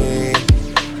me.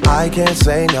 I can't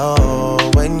say no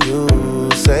when you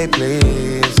say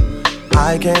please.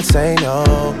 I can't say no.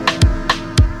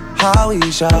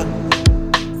 Howisha,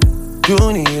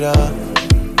 you need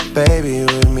baby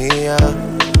with me,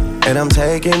 and I'm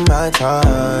taking my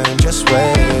time. Just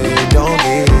wait, don't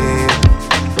leave.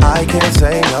 I can't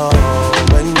say no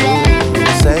when you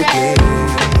say please.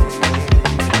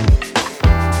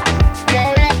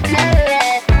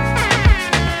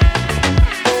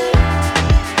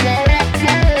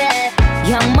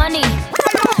 Young Money.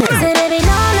 Say baby,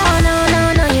 no,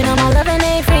 you know my loving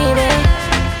ain't free, babe.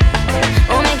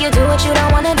 Won't make you do what you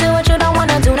don't wanna do, what you don't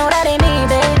wanna do, no, that ain't me,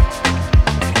 babe.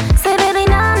 Say baby,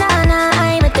 no,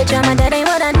 I ain't with the drama, that ain't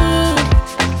what I need.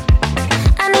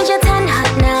 I need your 10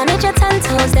 hot now, need your 10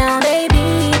 toes down,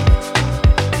 baby.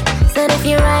 Said if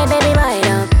you ride, baby, ride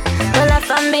up. Pull up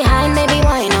from behind, baby,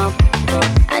 wind up.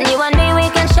 And you and me, we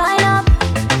can shine up.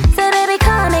 Say baby,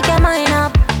 come make your mind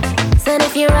up. Said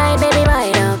if you ride, baby,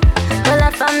 ride up. Pull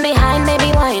up from behind,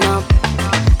 baby, wind up.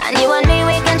 And you and me,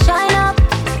 we can shine up.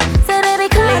 Say baby,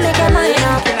 come make your mind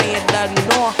up.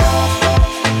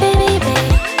 Baby,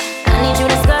 babe, I need you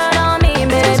to skirt on me,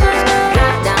 baby.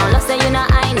 Drop down, look, say you know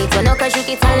I need to know, cause you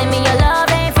keep telling me your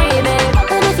love ain't free, babe.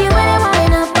 But if you really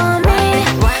wind up on me,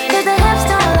 cause the hips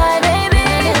don't lie,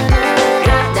 baby.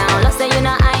 Drop down, look, say you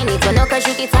know I need to know, cause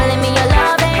you keep telling me your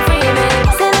love ain't free,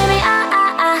 babe. Say baby,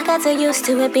 I got so used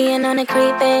to it being on the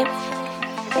creep, babe.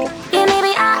 Yeah,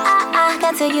 maybe I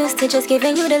got so used to just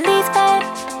giving you the least, babe.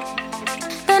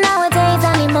 But nowadays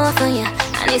I need more from you.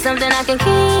 I need something I can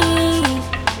keep.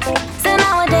 So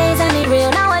nowadays I need real.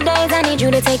 Nowadays I need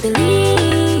you to take the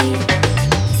lead.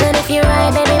 Said if you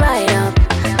ride, baby, ride up.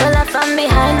 Pull up from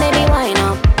behind, baby, wind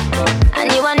up.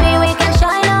 And you and me, we can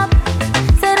shine up.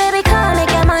 Said baby, come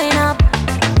make your mind up.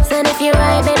 Said if you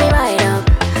ride, baby, ride up.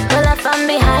 Pull up from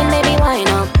behind, baby, wind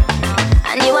up.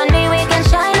 And you and me, we can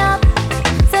shine up.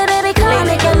 Say baby, come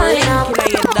make your mind up.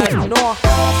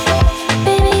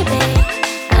 Baby, babe,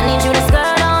 I need you to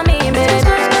skirt on me, babe.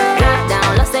 Drop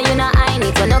down, look, say you know I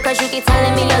need to know, cause you keep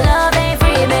telling me your love ain't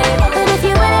free, babe. But if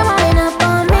you really wind up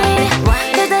on me,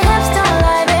 cause the hips don't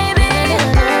lie, baby.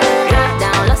 Drop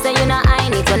down, look, say you know I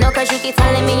need to know, cause you keep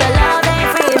telling me your love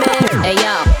ain't free, babe. Hey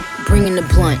yo, bringing the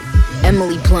blunt,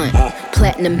 Emily Blunt.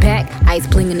 Platinum back, ice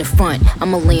bling in the front.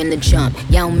 I'ma land the jump,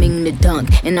 Yao Ming the dunk.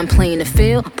 And I'm playing the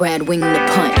field, Brad Wing the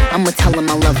punt. I'ma tell them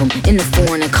I love them, in the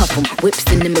foreign and cuff them. Whips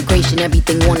and immigration,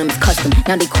 everything on them's custom.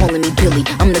 Now they calling me Billy,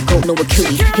 I'm the GOAT, no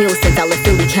Achilles. Hill says I love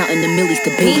Philly, counting the millies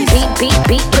to beat. Beat,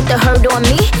 put the hurt on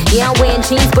me. Yeah, I'm wearing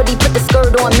jeans, but he put the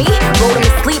skirt on me. Roll him to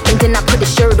sleep and then I put the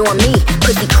shirt on me.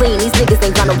 Pussy clean, these niggas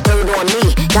ain't got no dirt on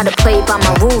me. Gotta play by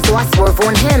my rules or I swerve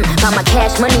on him. By my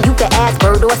cash money, you can ask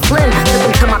Bird or Slim. Took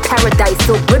him to my paradise,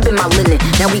 silk ribbon my linen.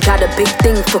 Now we got a big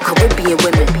thing for Caribbean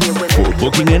women. For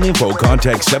booking and info,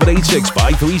 contact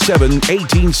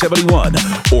 786-537-1871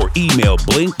 or email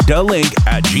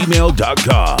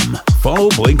blinkdelink@gmail.com. Follow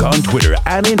Blink on Twitter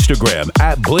and Instagram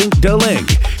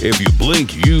 @blinkdelink. If you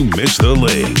blink, you miss the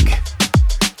link.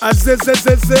 I say,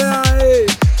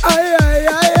 aye.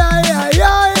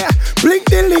 Blink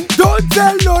the link, don't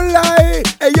tell no lie.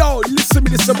 Hey yo, listen me,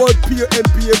 this about Pure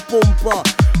MPA Pumper.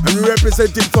 And we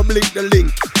representing from Blink the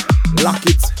Link. Lock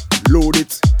it, load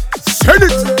it, send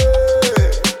it.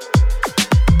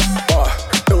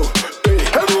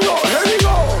 Here we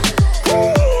go.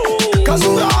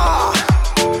 Kazura,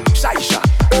 Shaisha.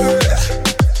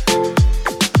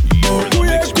 You're the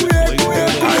mix with Blink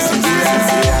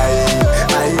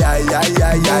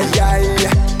Aye.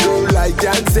 No lie,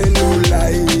 can't say no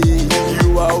lie.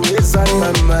 You always on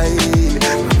my mind.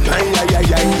 Aye.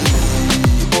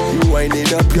 You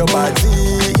winding up your body.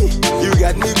 You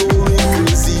got me going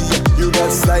crazy. You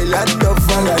got style and no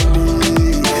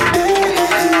felony.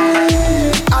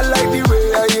 I like the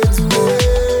way how you do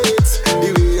it. The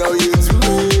way how you do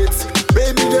it.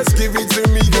 Baby, just give it to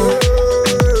me, girl.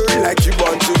 Like you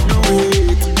want to do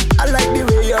it. I like the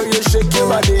way how you shake your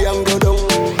body and go down.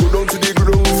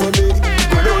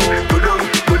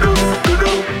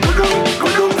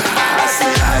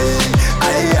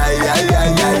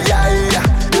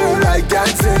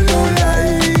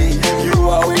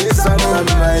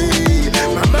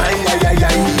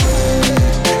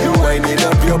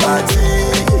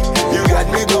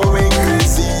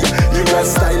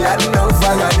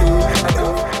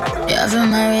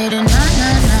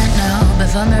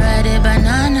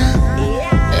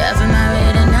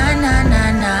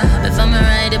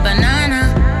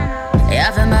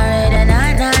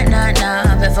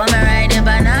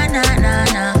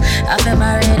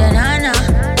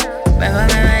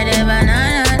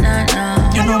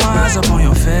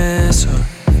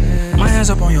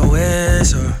 your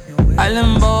ways,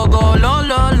 Limbo go low,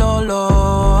 low, low,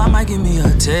 low. I might give me a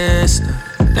taste.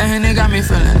 The Henny got me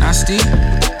feeling nasty.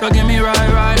 Go give me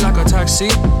ride like a taxi.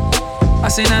 I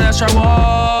seen an extra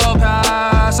walk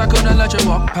past. I couldn't let you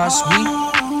walk past me.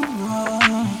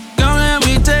 Don't let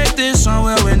me take this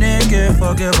somewhere we naked.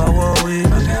 Forget about what we.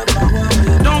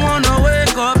 Don't wanna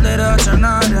wake up later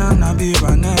tonight and not be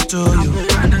right next to you.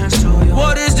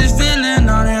 What is this feeling?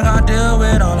 I think I deal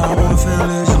with. All I want feel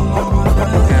is you.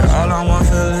 Yeah, all I want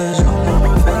feel is you.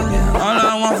 All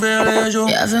I want feel is you.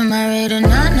 Yeah, for my rate and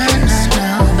nah.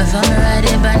 Before me ride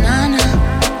it banana.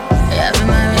 Yeah, for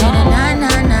my rate and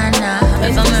nah.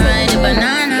 Before me ride it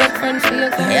banana.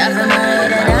 Yeah, for my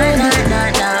rate and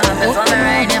nah. Before me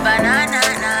ride it banana.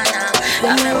 Yeah, for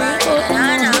my ride it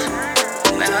nah.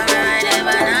 Before me ride it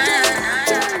banana.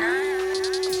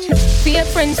 Fake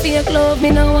friends, fake love, me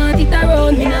no want it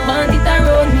around me, no want it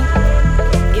around me.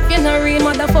 If you're not real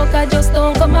motherfucker, just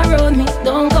don't come around me,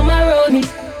 don't come around me.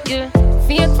 Yeah.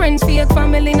 Fake friends, fake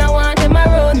family, no want them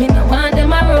around me, no want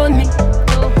them around me.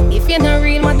 If you're not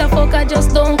real motherfucker,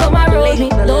 just don't come around me,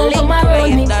 don't come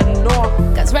around me.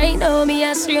 Cause right now, me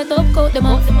a straight up cut them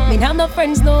off. Me have no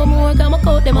friends no more, cause I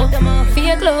cut them off.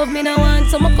 Fake love, me no want,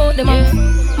 so I cut them off.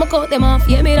 I cut them off,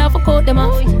 yeah, me have to cut them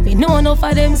off. Me know enough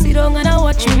of them sit down and I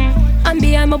watch me. And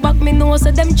behind my back, me know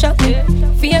so them chat me.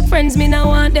 Fake friends, me no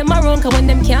want them around, cause when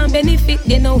them can't benefit,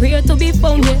 they nowhere to be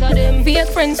found. Fake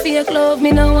friends, fake love,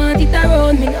 me no want it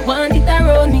around me, no want it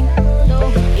around me.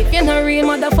 If you're not real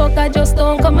motherfucker, just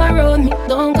don't come around me,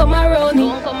 don't come around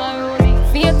me.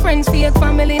 Fake friends, fake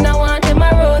family, no want them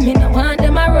around me, no want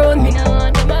them around me.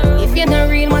 If you're not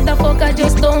real motherfucker,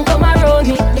 just don't come around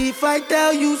me. If I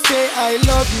tell you, say I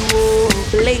love you, oh.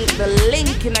 Blink, the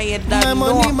link in your dad. My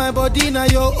money, my body, now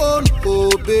your own,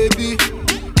 oh baby.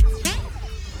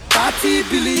 30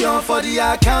 billion for the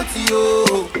account,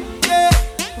 yo. Yeah,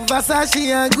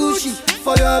 Versace and Gucci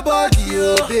for your body,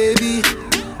 oh baby.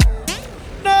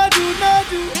 No do,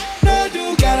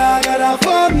 gotta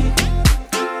for me.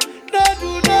 No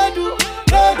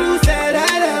do, say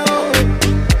that, oh.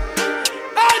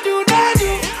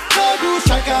 No do,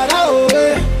 shakara, oh.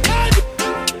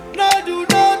 No do,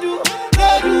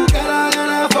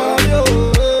 gotta for me, oh.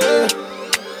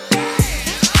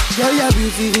 Girl, you're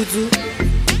beautiful too.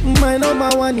 My number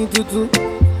one in tutu.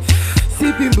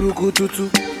 Sipping bruku tutu.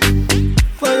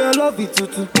 For your love it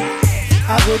tutu.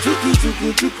 I go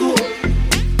chuku.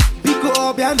 Biko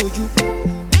obiano ju.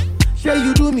 Sure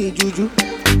you do me juju.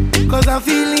 Cause I'm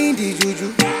feeling the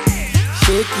juju.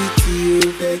 Shake it to you.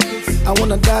 Take it. I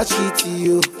wanna dash it to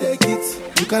you. Take it.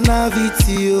 You can have it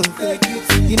to you. Take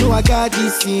it. You know I got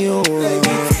this in you. Take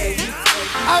it.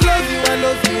 I love you.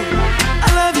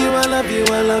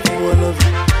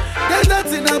 There's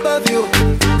nothing above you.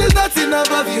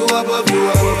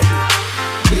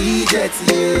 Bridget,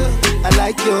 yeah. I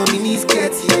like your mini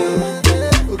skirt,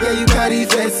 yeah. Okay, you carry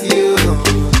dress, yeah.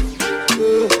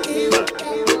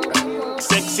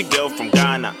 Sexy girl from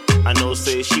Ghana. I know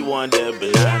say she want the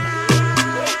banana.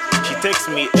 She text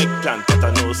me eggplant, but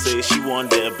I know say she want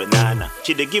the banana.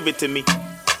 She dey give it to me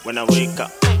when I wake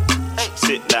up.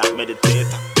 Sit like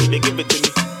meditator. She dey give it to me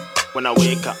when I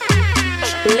wake up.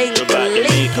 Link, now you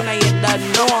don't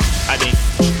know. I think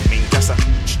Minkasa.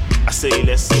 I say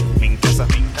let's say Minkasa.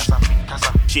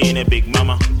 She ain't a big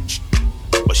mama,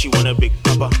 but she want a big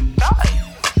papa.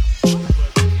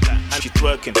 And she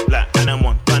twerking like Anna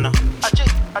Montana.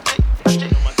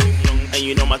 And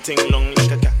you know my thing long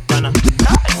like a katana.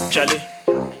 Charlie,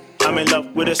 I'm in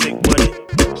love with a sick body.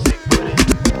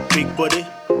 Big body.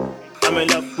 I'm in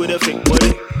love with a fake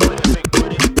body.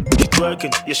 She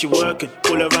twerking, yeah she working.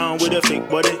 Pull around with a fake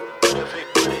body.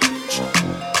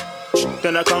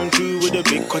 Then I come through with a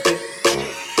big cutty.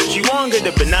 She won't get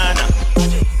the banana.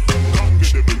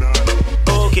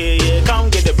 Okay, yeah, come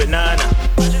get the banana.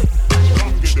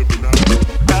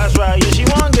 That's right, yeah, she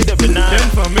won't get the banana.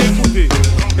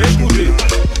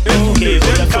 Okay,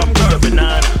 well, come get the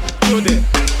banana.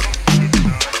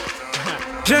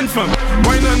 Gen fam,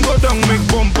 wine and go down, make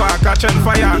bumper, catch and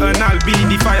fire, and I'll be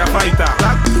the firefighter.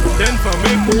 Gen fam,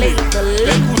 make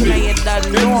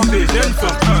Gen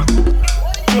fam,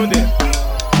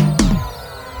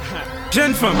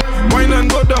 Gen fam, wine and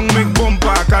go down, make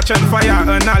bumper, catch and fire,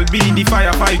 and I'll be the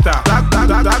firefighter.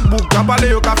 That book, kabale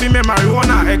yo kafi me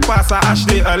marijuana, ek pasa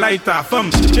Ashley a lighter.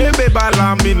 Fam, chebe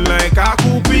bala min like a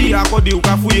kupi, akodi yo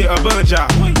kafuye a banja.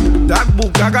 That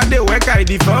book, I got the work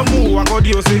ID for move. I got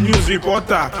you say news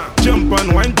reporter. Jump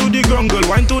and wine to the grungle,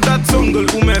 wine to that songle.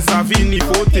 Ume savini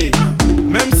pote.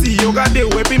 Même si yo got the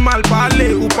wepi mal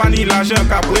parler, ou pas ni l'argent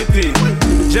capouete.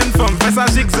 Jeune femme, fais ça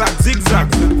zigzag, zigzag.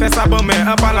 Fais ça bon mais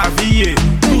un pas la vie.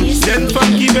 Jeune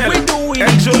femme qui belle,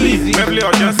 elle jolie, même les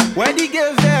audiences. Where the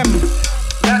girls them?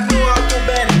 That know how to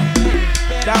bend.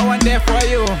 That one there for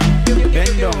you.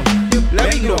 Bend down,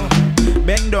 let me go.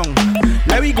 Bend down,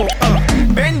 let me go.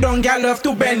 Bend down, girl love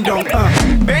to bend down.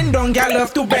 Bend down, girl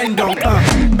love to bend down.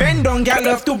 Bend down, girl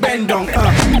love to bend down.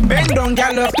 Bend down,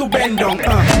 girl love to bend down.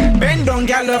 Bend down,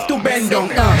 girl love to bend down.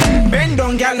 Bend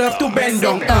down, girl love to bend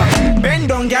down. Bend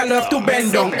down, girl love to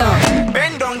bend down.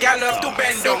 Bend down, girl love to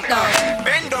bend down.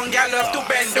 Bend down, girl love to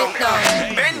bend down.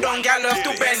 Bend down, girl love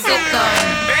to bend down.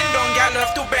 Bend down, girl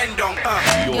love to bend down.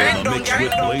 Bend down, girl.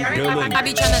 I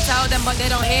be tryna tell them, but they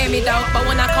don't hear me though. But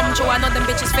when I come through, I know them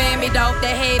bitches fear me though.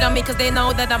 They hate on me cause they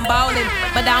know that I'm ballin'.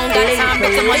 But I don't got time, but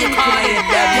to what you call it. Real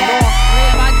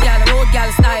bad gal, road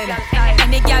gal style.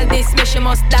 Any gal this me, she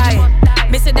must die.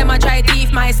 Me see them a try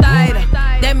thief my style.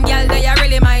 Them gal they are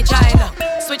really my child.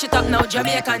 Switch it up now,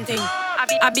 Jamaican thing.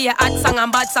 I be a hot song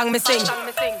and bad song me sing.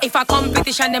 If a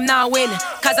competition them now win,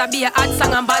 cause I be a hot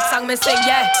song and bad song me sing,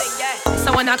 yeah.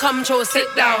 So when I come through,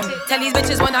 sit down. Tell these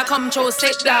bitches when I come through,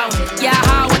 sit down. Yeah,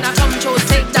 how when I come through,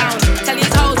 sit down. Tell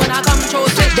these hoes when I come through,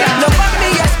 sit down. Them no bought me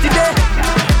yesterday.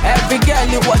 Every girl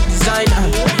you want designer.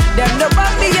 Them no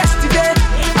bought me yesterday.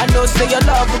 I know say your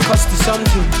love will cost you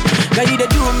something. Girl, you dey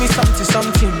do me something,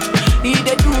 something. You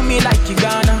dey do me like you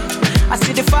gonna. I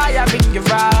see the fire in your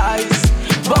eyes,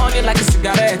 burning like a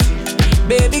cigarette.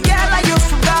 Baby girl, are you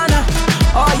from Ghana?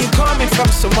 Or you coming from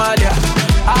Somalia?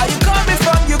 Are you coming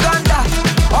from Uganda?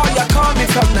 Or you coming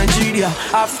from Nigeria?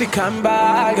 African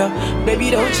bagger.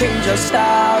 Baby, don't change your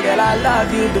style. Girl, I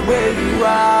love you the way you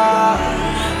are.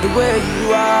 The way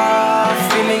you are.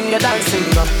 Feeling your dancing,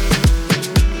 girl.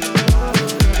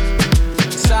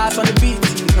 Start on the beat,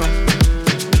 girl.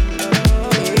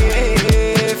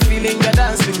 Yeah, feeling your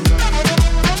dancing, girl.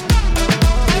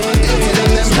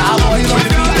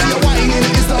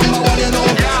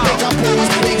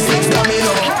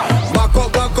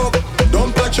 Back up,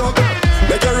 dump your truck.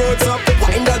 Make your roads up,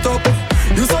 wind that up.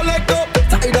 You select up,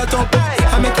 tie that up.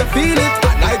 I make you feel it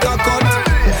like a cut.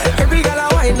 Every girl I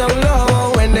wind down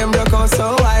low when them broke out,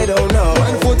 so I don't know.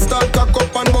 When foot start cock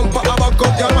up and bumper a back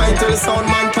up, your mind till sound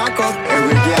man pack up.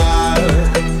 Every girl,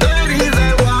 there is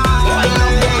a wild.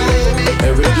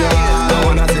 Every girl, I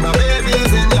wanna see my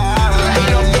babies in love.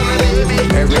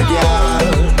 Every girl.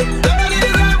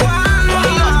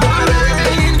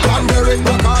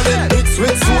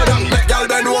 With soda, make y'all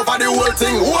bend over the whole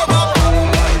thing over.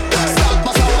 Stop,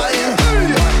 pass a wine.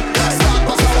 Stop,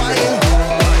 pass a wine.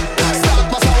 Stop,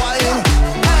 pass a wine.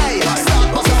 Hey, stop,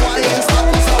 pass a wine. Stop,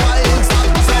 pass a wine. Stop,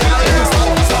 pass a wine.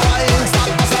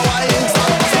 Stop, pass a wine.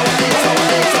 Stop, pass a wine.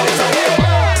 Stop, pass a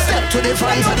wine. Step to the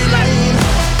front of the line.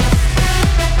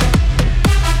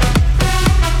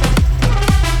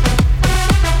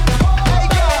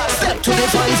 Step to the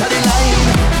front of the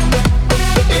line.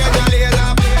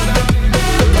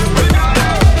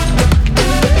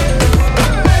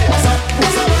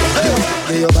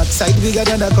 Your backside bigger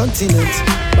than the continent.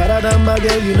 Better than my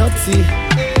girl, you not see.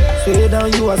 Sway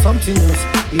down, you are something else.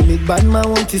 You make bad man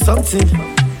want it something.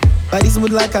 Body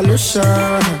smooth like a lotion.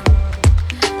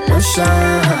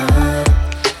 Lotion.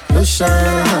 Lotion.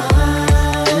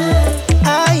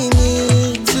 I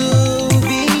need to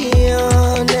be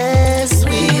honest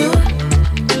with you.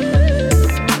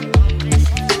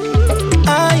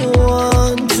 I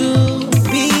want to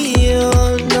be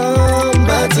your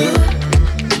number two.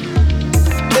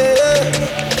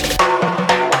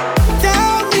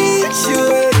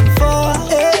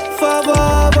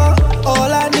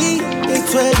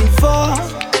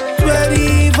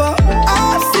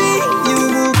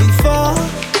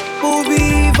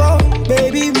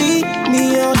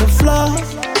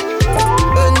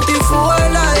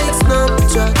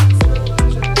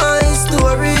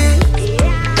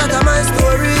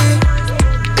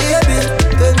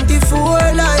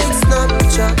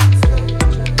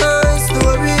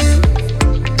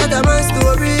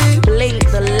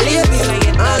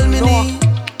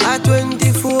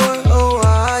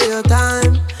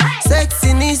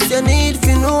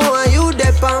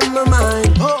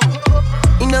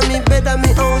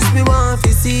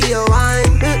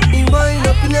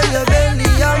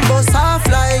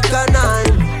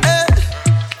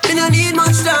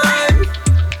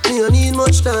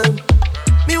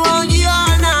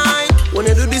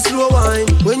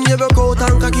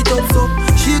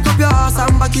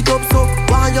 Back it up so,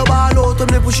 while your ball out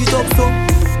and me push it up so.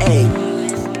 Hey,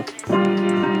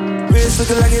 Wrist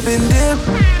looking like it been dipped.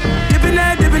 Dipping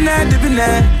that, dipping that, dipping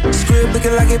that. Script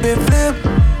looking like it been flipped.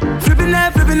 Flipping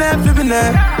that, flipping that, flipping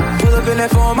that. Pull up in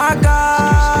that phone, my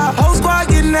God. Whole squad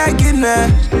getting that, getting that.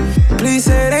 Please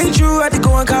say it ain't true, had to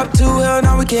go and cop 2. Hell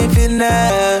no, we can't fit in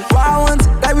that. Wild ones,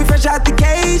 like we fresh out the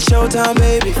cage. Showtime,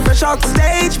 baby, fresh off the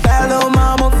stage. Bad little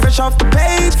mama, fresh off the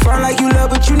page. Front like you love,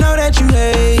 but you know that you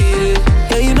hate it.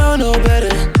 Yeah, you know no better.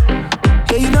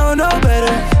 Yeah, you know no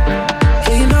better.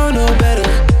 Yeah, you know no better.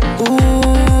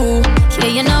 Ooh. Yeah,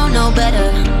 you know no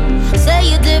better. Say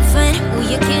you're different, who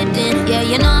you kidding? Yeah,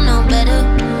 you know no better.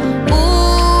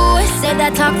 Ooh, say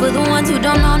that talk for the ones who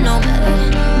don't know no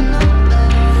better.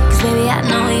 Baby, I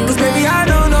know you better. Baby, I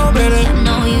know no better. Baby, I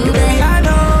know you better. Baby, I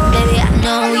know. Baby, I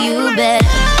know you better.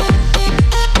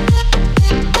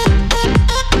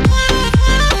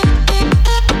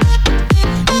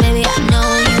 Baby, I know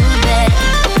you better.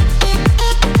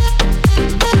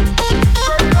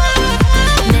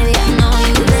 Baby, I know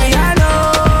you better. Baby, I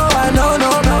know,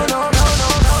 no.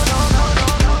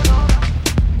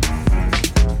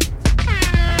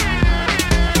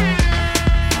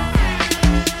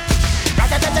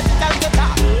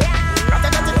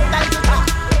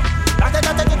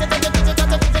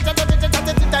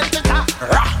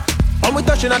 When we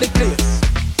touching on the place,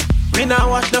 we now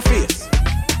wash the face.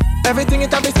 Everything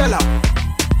it a be sell out.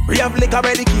 We have liquor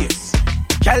by the case.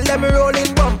 Tell them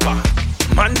rolling bumper,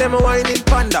 man them whining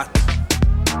panda.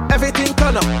 Everything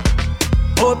turn up,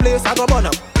 whole place I go burn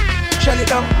up. Shell it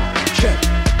down, shell.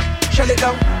 Shell it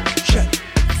down, shell.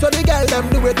 So the girl them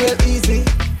do it real easy,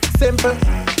 simple,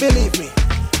 believe me.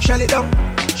 Shell it down,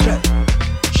 shell.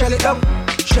 Shell it down,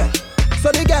 shell.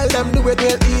 So the girl them do it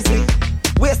real easy.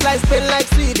 Waistline spin like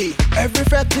CD. Every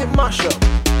fret tip mash up.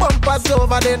 Bumpers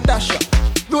over then dash up.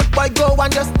 Good boy go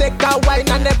and just take a wine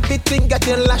and everything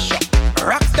getting lash up.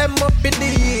 Rocks them up in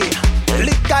the air.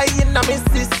 Liquor in my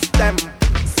system.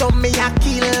 So me a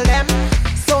kill them.